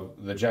of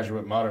the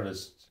Jesuit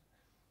modernists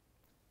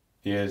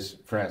is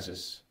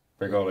Francis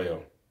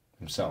Bergoglio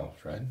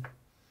himself, right?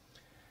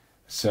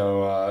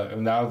 So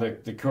now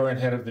the current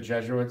head of the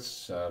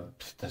Jesuits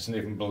doesn't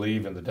even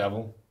believe in the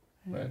devil,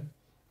 right?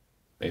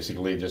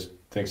 Basically just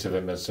thinks of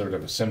him as sort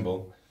of a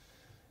symbol.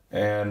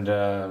 And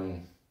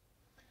the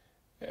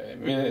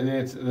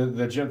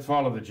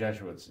fall of the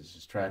Jesuits is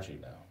just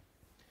tragic now.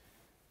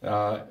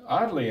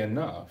 Oddly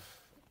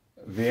enough,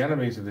 the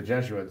enemies of the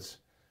Jesuits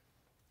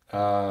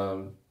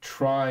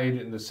tried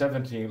in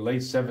the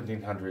late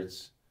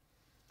 1700s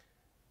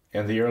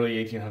and the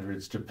early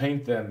 1800s to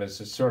paint them as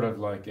a sort of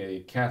like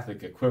a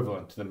Catholic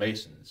equivalent to the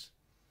Masons.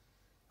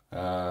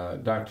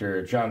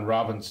 Dr. John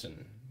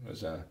Robinson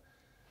was a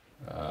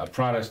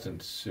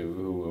Protestant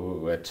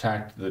who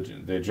attacked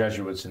the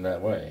Jesuits in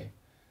that way.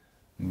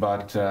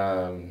 But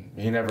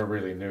he never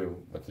really knew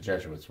what the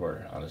Jesuits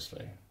were,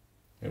 honestly.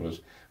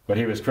 What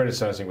he was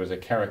criticizing was a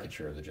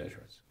caricature of the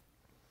Jesuits.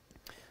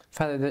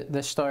 Father,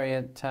 the story,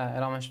 it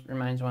almost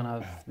reminds one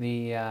of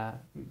the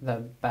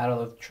Battle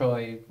of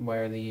Troy,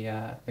 where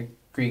the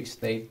Greeks,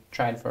 they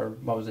tried for,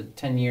 what was it,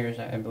 10 years,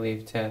 I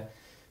believe, to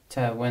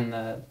win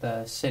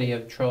the city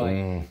of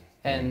Troy.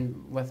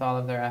 And with all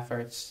of their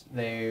efforts,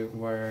 they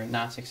were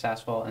not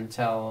successful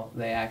until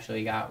they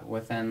actually got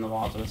within the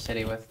walls of the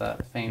city with the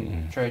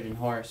famed Trojan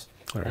horse.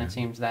 Right. And it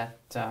seems that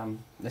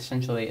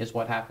essentially is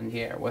what happened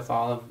here with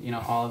all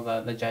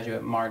of the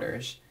Jesuit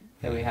martyrs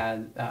that we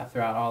had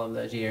throughout all of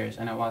those years.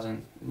 And it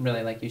wasn't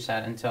really, like you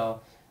said,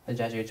 until the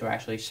Jesuits were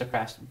actually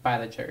suppressed by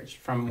the church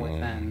from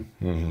within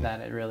that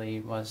it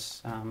really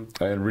was...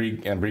 and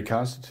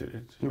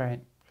reconstituted.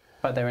 Right.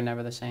 But they were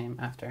never the same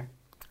after.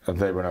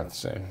 They were not the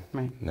same.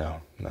 Right. No.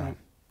 Right.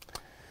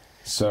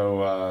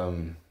 So,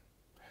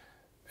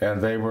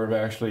 and they were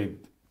actually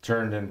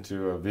turned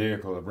into a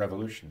vehicle of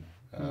revolution,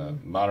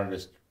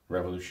 modernist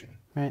revolution.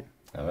 Right.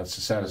 Now, that's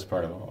the saddest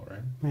part of all,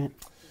 right? Right.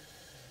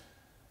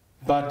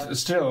 But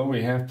still,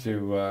 we have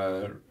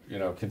to,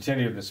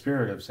 continue the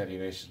spirit of St.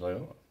 Ignatius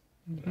Loyola.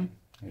 You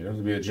don't have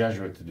to be a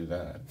Jesuit to do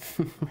that.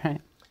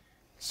 Right.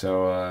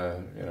 So,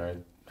 I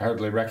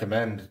hardly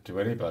recommend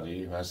to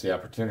anybody who has the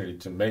opportunity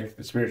to make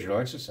the spiritual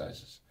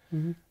exercises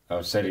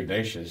of St.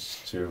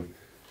 Ignatius to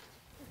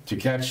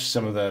catch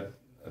some of that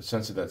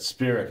sense of that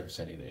spirit of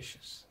St.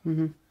 Ignatius.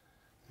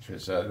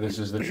 This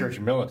is the church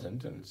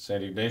militant, and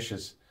St.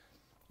 Ignatius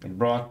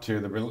brought to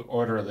the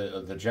order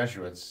of the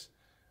Jesuits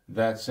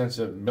that sense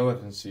of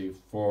militancy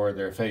for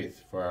their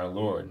faith, for our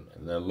Lord,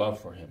 and their love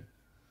for Him.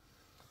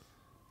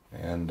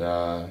 And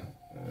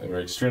they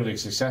were extremely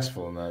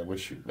successful in that,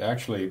 which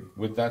actually,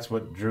 that's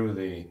what drew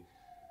the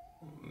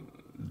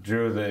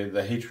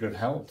hatred of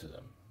hell to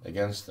them,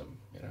 against them.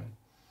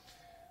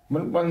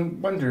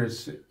 One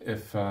wonders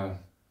if Clement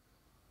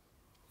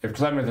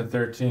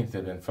XIII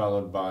had been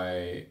followed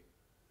by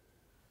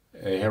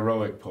a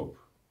heroic pope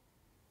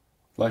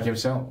like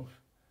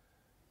himself,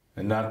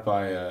 and not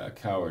by a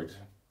coward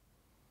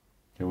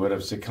who would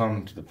have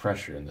succumbed to the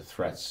pressure and the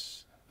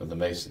threats of the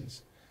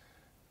Masons.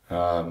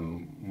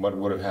 What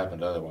would have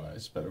happened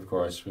otherwise? But of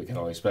course, we can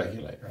only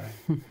speculate, right?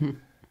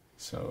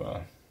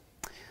 So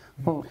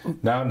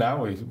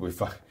now we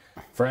find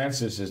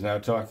Francis is now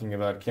talking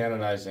about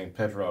canonizing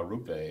Pedro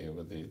Arrupe,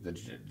 with the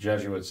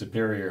Jesuit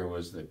superior who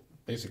was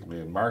basically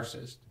a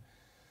Marxist,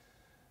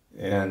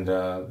 and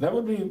that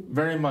would be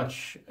very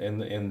much in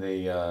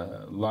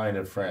the line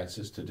of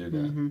Francis to do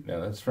that. Now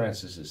that's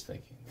Francis's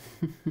thinking.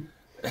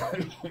 So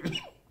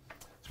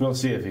we'll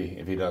see if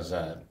he does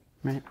that.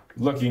 Right.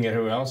 Looking at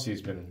who else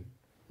he's been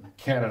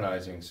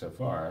canonizing so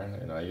far,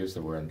 and I use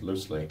the word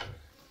loosely,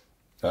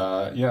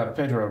 Pedro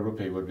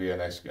Arrupe would be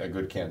a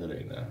good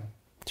candidate now.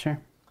 Sure.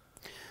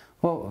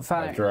 Well,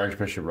 Father... After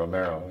Archbishop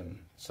Romero and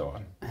so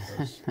on.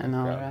 And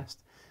all the rest.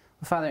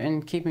 Well, Father,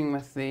 in keeping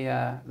with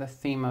the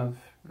theme of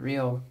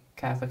real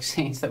Catholic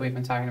saints that we've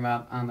been talking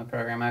about on the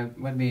program, I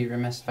would be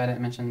remiss if I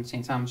didn't mention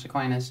St. Thomas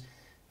Aquinas,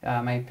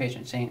 my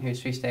patron saint,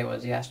 whose feast day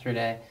was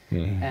yesterday.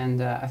 Mm-hmm.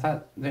 And I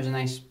thought there's a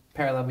nice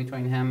parallel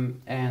between him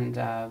and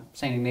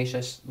St.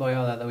 Ignatius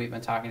Loyola that we've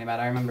been talking about.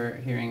 I remember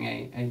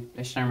hearing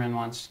a sermon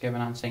once given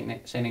on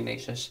St.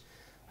 Ignatius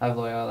of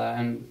Loyola,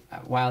 and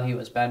while he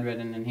was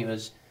bedridden and he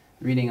was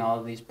reading all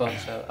of these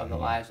books of the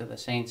lives of the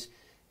saints,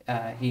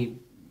 he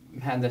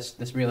had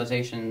this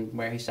realization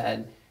where he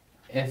said,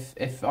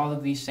 if all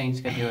of these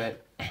saints could do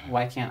it,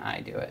 why can't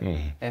I do it?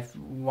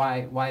 Mm-hmm.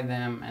 Why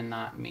them and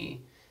not me?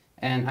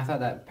 And I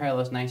thought that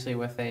parallels nicely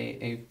with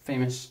a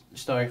famous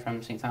story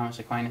from St. Thomas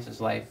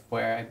Aquinas' life,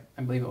 where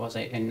I believe it was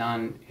a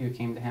nun who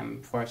came to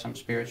him for some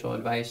spiritual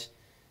advice,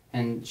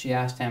 and she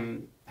asked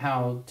him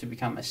how to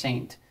become a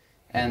saint.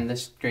 And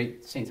this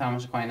great St.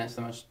 Thomas Aquinas,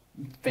 the most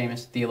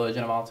famous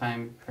theologian of all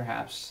time,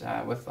 perhaps,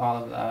 with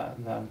all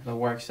of the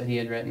works that he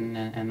had written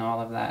and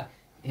all of that,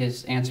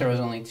 his answer was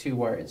only 2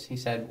 words. He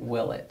said,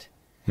 "Will it?"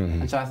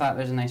 Mm-hmm. And so I thought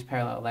there's a nice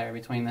parallel there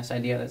between this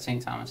idea that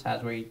St. Thomas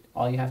has, where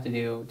all you have to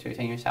do to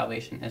attain your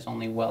salvation is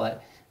only will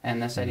it,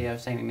 and this idea of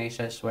St.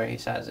 Ignatius, where he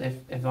says,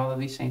 if all of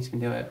these saints can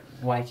do it,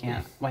 why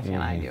can't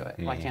I do it?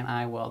 Why can't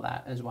I will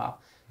that as well?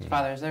 So,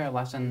 Father, is there a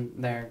lesson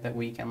there that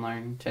we can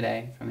learn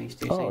today from these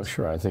 2 saints? Oh,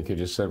 sure. I think you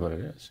just said what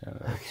it is.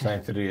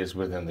 Sanctity is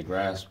within the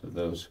grasp of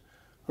those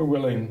who are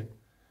willing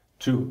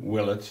to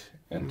will it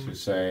and to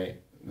say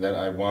that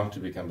I want to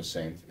become a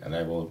saint, and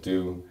I will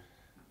do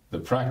the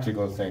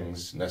practical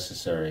things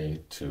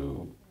necessary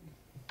to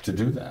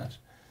do that.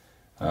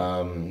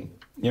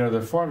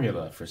 The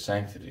formula for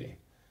sanctity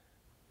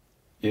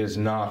is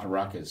not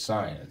rocket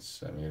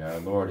science. I mean, our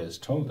Lord has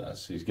told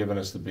us. He's given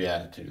us the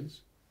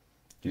Beatitudes.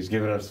 He's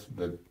given us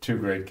the 2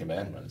 great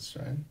commandments,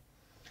 right?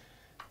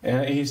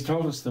 And he's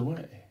told us the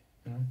way.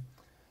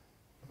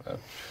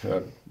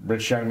 A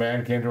rich young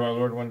man came to our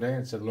Lord one day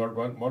and said, "Lord,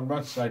 what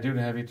must I do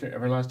to have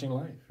everlasting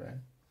life?" Right?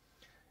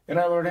 And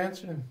our Lord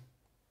answered him.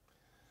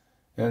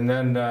 And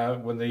then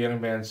when the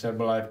young man said,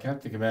 "Well, I've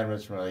kept the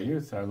commandments from my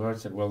youth," our Lord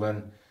said, "Well,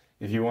 then,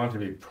 if you want to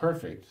be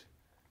perfect,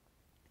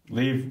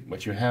 leave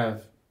what you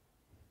have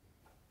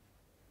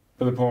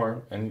for the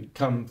poor and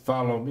come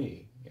follow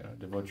me.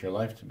 Devote your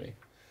life to me.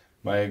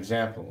 My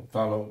example,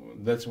 follow.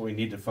 That's what we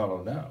need to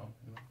follow now."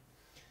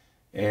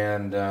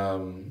 And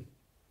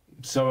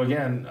so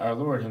again, our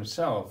Lord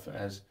himself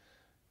has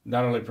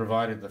not only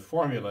provided the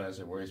formula, as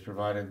it were, he's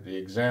provided the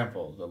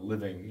example, the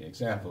living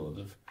example of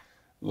the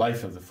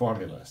life of the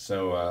formula.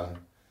 So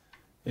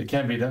it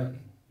can be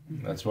done.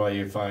 That's why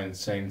you find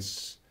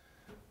saints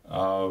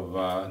of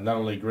not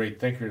only great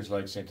thinkers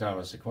like St.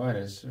 Thomas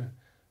Aquinas,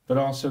 but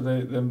also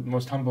the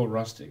most humble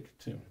rustic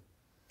too.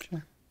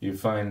 Sure. You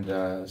find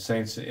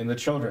saints in the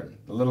children,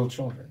 the little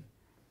children.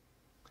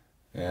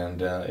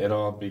 And it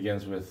all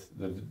begins with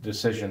the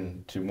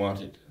decision to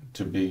want it,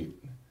 to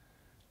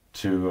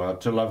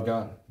love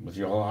God with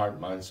your whole heart,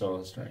 mind, soul,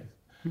 and strength,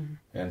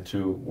 and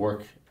to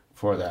work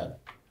for that,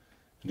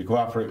 and to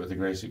cooperate with the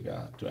grace of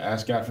God, to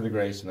ask God for the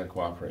grace and then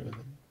cooperate with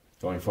Him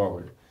going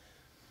forward.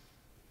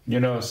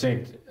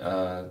 St.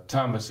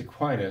 Thomas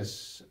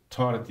Aquinas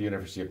taught at the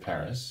University of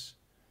Paris,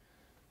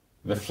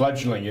 the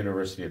fledgling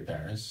University of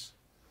Paris,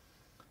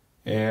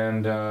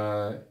 and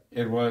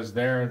it was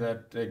there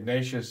that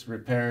Ignatius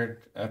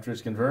repaired after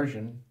his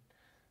conversion.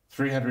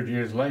 300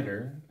 years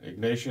later,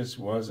 Ignatius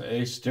was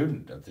a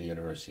student at the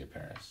University of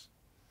Paris,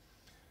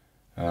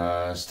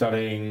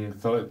 studying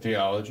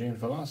theology and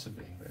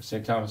philosophy, where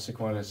St. Thomas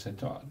Aquinas had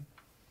taught.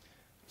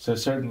 So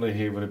certainly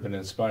he would have been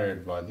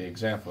inspired by the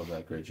example of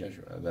that great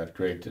Jesuit, that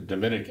great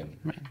Dominican.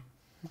 Right.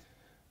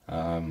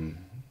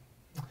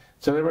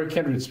 So there were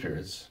kindred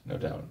spirits, no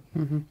doubt.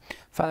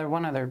 Father,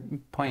 one other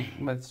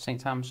point with St.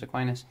 Thomas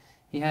Aquinas,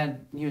 he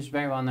was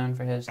very well known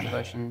for his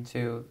devotion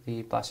to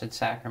the Blessed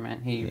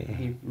Sacrament.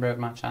 He wrote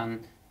much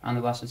on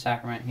the Blessed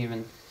Sacrament. He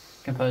even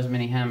composed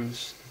many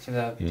hymns to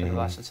the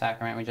Blessed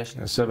Sacrament. We just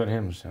 7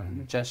 hymns.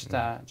 Just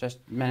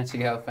minutes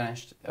ago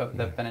finished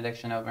the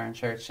benediction over in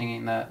church,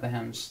 singing the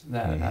hymns,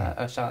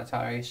 O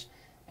Salutaris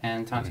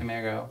and Tantum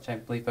Ergo, which I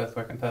believe both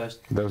were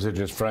composed. Those are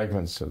just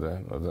fragments of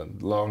the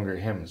longer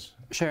hymns.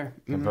 Sure.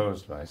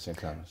 Composed by St.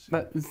 Thomas.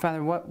 But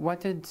Father, what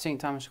did St.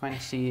 Thomas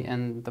Aquinas see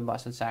in the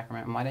Blessed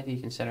Sacrament, and why did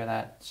he consider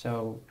that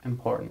so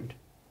important?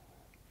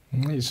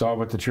 He saw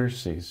what the Church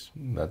sees,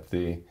 that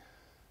the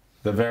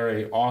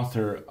very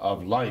author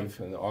of life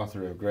and the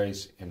author of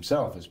grace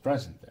himself is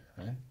present there,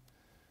 right?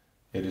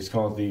 It is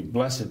called the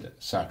Blessed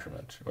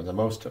Sacrament, or the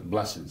Most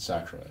Blessed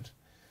Sacrament,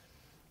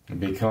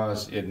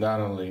 because it not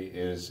only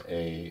is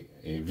a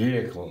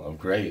vehicle of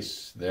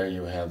grace, there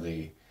you have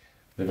the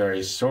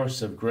very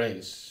source of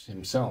grace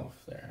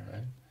himself there,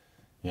 right?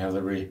 You have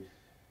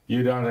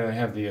you don't only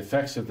have the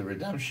effects of the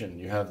redemption,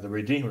 you have the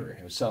Redeemer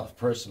himself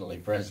personally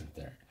present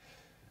there.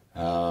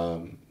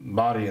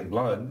 Body and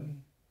blood,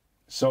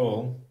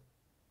 soul,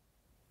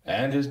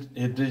 and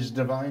his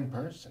divine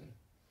person.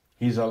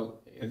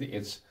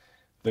 It's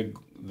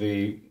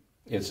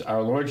it's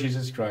our Lord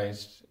Jesus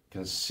Christ,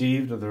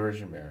 conceived of the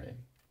Virgin Mary,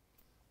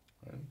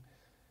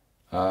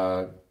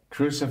 right?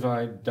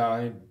 Crucified,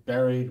 died,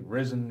 buried,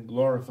 risen,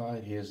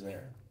 glorified. He is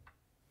there.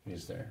 He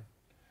is there.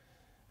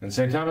 And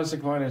St. Thomas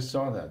Aquinas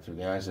saw that through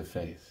the eyes of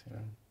faith.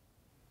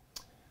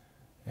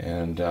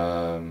 And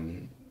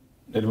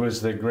it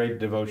was the great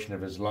devotion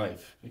of his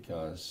life,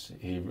 because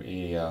he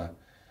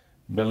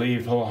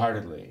believed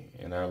wholeheartedly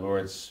in our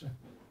Lord's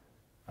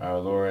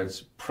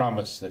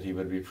promise that he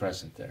would be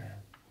present there.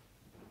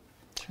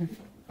 Sure.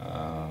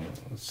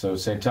 So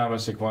St.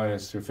 Thomas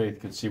Aquinas, through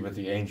faith, could see what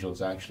the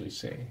angels actually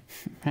see.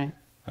 Right.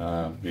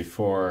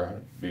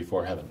 Before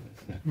heaven.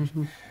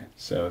 Mm-hmm.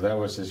 So that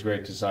was his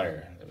great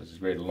desire. That was his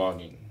great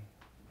longing.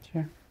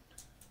 Sure.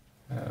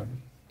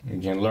 You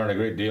can learn a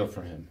great deal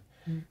from him.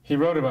 Mm. He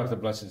wrote about the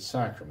Blessed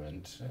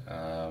Sacrament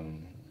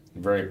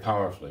very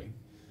powerfully.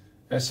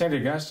 As St.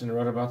 Augustine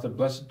wrote about the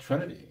Blessed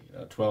Trinity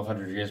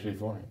 1,200 years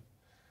before him,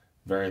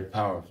 very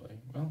powerfully.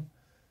 Well,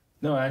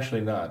 no,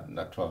 actually not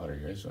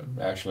 1,200 years.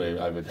 Actually,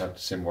 I would have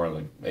to say more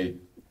like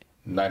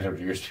 900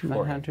 years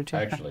before him,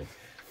 actually.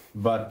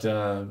 But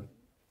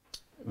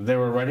they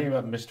were writing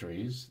about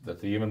mysteries that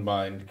the human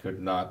mind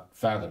could not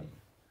fathom.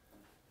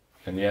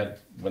 And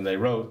yet, when they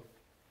wrote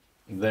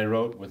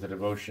with a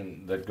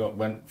devotion that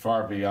went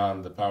far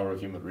beyond the power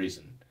of human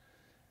reason.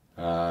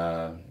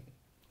 As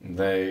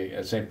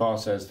St. Paul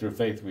says, through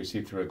faith we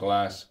see through a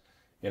glass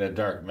in a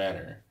dark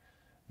manner.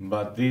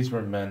 But these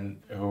were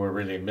men who were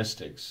really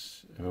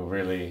mystics, who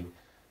really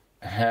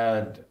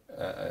had...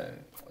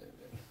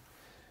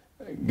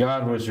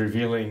 God was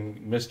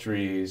revealing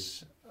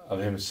mysteries of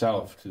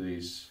himself to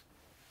these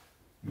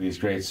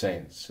great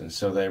saints. And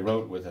so they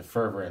wrote with a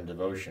fervor and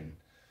devotion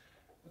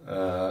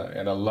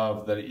and a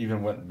love that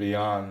even went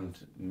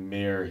beyond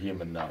mere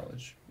human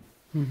knowledge.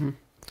 Mm-hmm.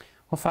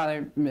 Well,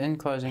 Father, in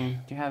closing,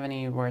 do you have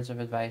any words of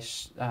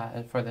advice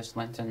for this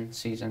Lenten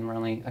season? We're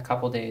only a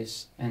couple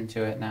days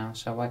into it now,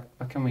 so what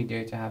can we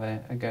do to have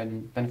a good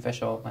and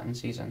beneficial Lenten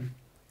season?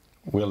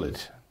 Will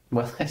it.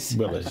 Will it?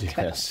 Will it,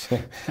 yes. You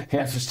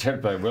have to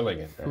start by willing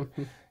it. Right?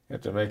 You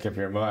have to make up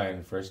your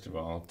mind, first of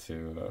all,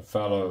 to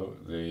follow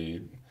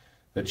the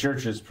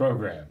Church's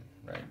program.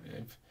 Right?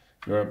 If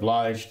you're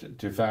obliged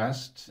to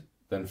fast,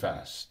 then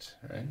fast.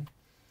 Right?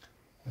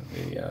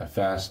 The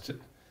fast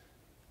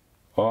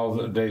all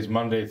the days,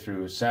 Monday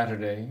through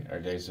Saturday, are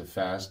days of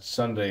fast.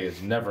 Sunday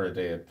is never a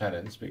day of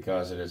penance,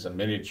 because it is a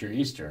miniature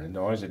Easter and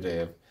always a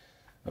day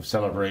of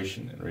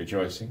celebration and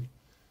rejoicing.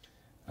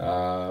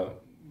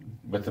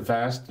 With the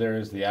fast, there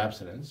is the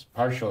abstinence,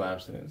 partial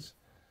abstinence,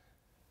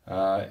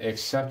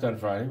 except on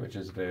Friday, which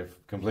is a day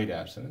of complete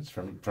abstinence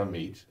from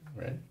meat,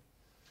 right?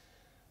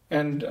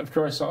 And, of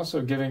course,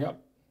 also giving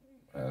up,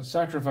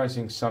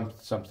 sacrificing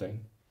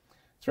something.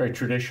 It's very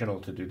traditional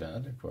to do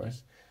that, of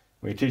course.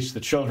 We teach the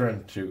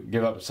children to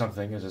give up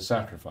something as a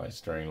sacrifice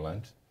during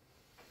Lent,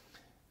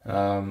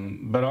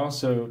 but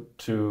also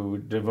to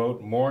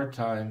devote more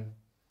time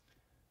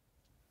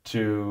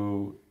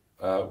to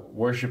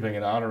worshiping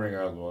and honoring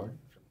our Lord,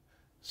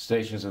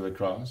 Stations of the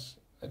Cross,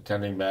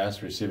 attending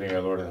Mass, receiving our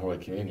Lord in Holy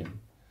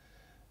Communion,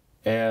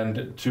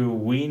 and to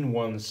wean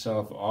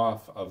oneself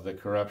off of the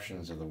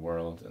corruptions of the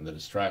world and the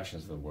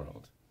distractions of the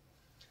world.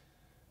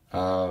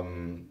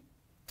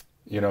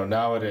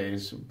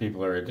 Nowadays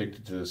people are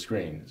addicted to the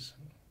screens.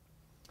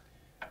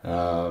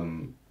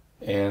 And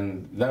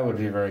that would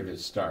be a very good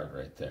start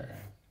right there,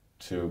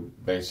 to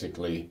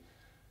basically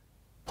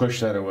push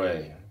that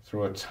away,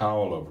 throw a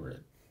towel over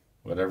it,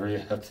 whatever you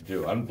have to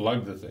do,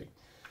 unplug the thing.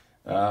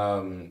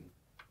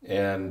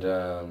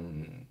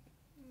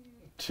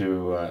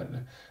 To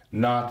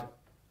not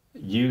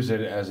use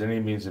it as any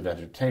means of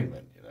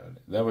entertainment.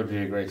 That would be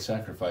a great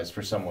sacrifice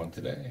for someone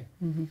today.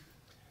 Mm-hmm.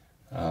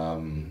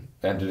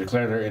 And to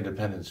declare their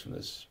independence from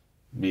this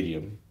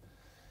medium.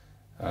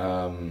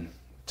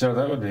 So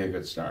that would be a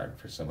good start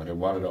for someone who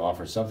wanted to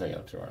offer something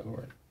up to our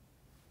Lord.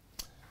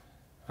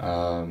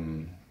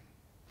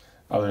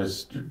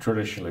 Others,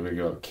 traditionally, would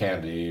give up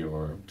candy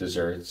or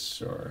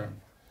desserts, or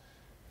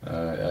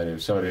I knew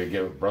somebody would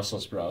give up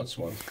Brussels sprouts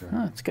once. Oh,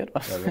 that's a good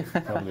one.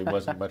 That probably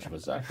wasn't much of a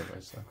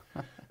sacrifice, though.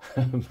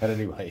 But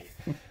anyway,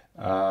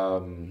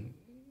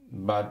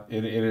 but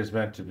it is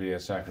meant to be a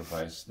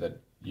sacrifice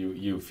that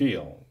you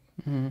feel.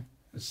 Mm-hmm.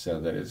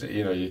 So that it's,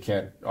 you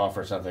can't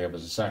offer something up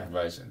as a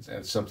sacrifice and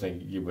it's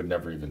something you would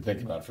never even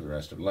think about for the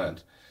rest of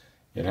Lent.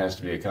 It has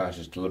to be a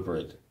conscious,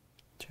 deliberate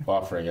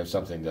offering of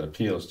something that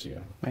appeals to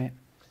you. Right.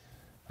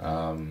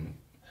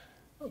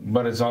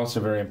 But it's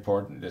also very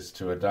important is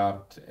to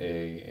adopt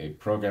a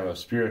program of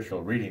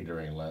spiritual reading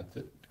during Lent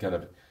that kind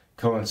of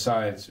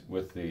coincides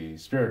with the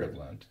spirit of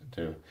Lent,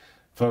 to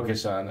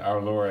focus on our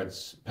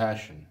Lord's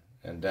passion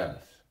and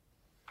death,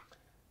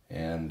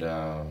 and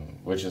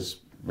which is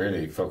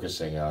really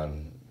focusing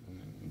on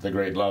the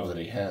great love that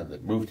he had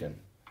that moved him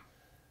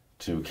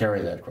to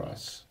carry that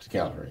cross to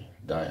Calvary,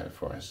 die on it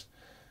for us.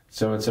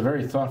 So it's a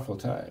very thoughtful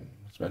time.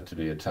 It's meant to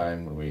be a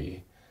time when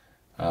we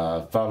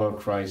follow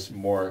Christ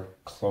more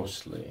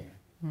closely.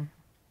 Mm.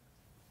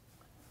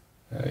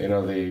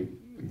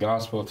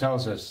 Gospel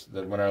tells us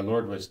that when our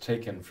Lord was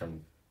taken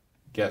from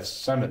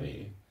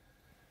Gethsemane,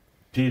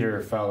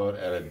 Peter followed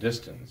at a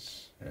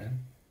distance, right?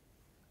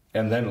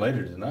 And then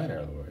later denied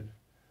our Lord.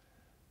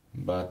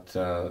 But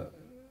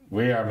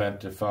we are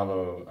meant to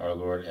follow our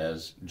Lord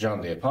as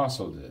John the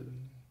Apostle did,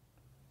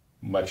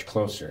 much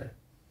closer.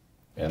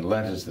 And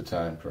Lent is the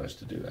time for us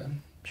to do that.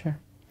 Sure.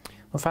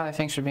 Well, Father,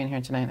 thanks for being here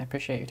tonight. I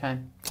appreciate your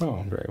time. Oh,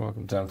 I'm very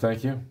welcome, Tom.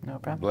 Thank you. No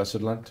problem.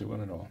 Blessed Lent to one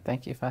and all.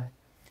 Thank you, Father.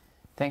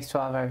 Thanks to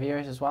all of our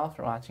viewers as well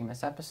for watching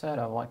this episode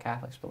of What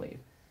Catholics Believe.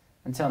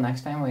 Until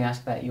next time, we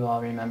ask that you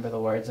all remember the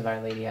words of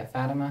Our Lady at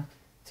Fatima,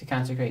 to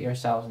consecrate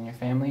yourselves and your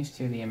families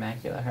to the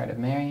Immaculate Heart of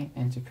Mary,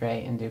 and to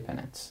pray and do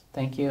penance.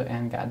 Thank you,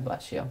 and God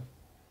bless you.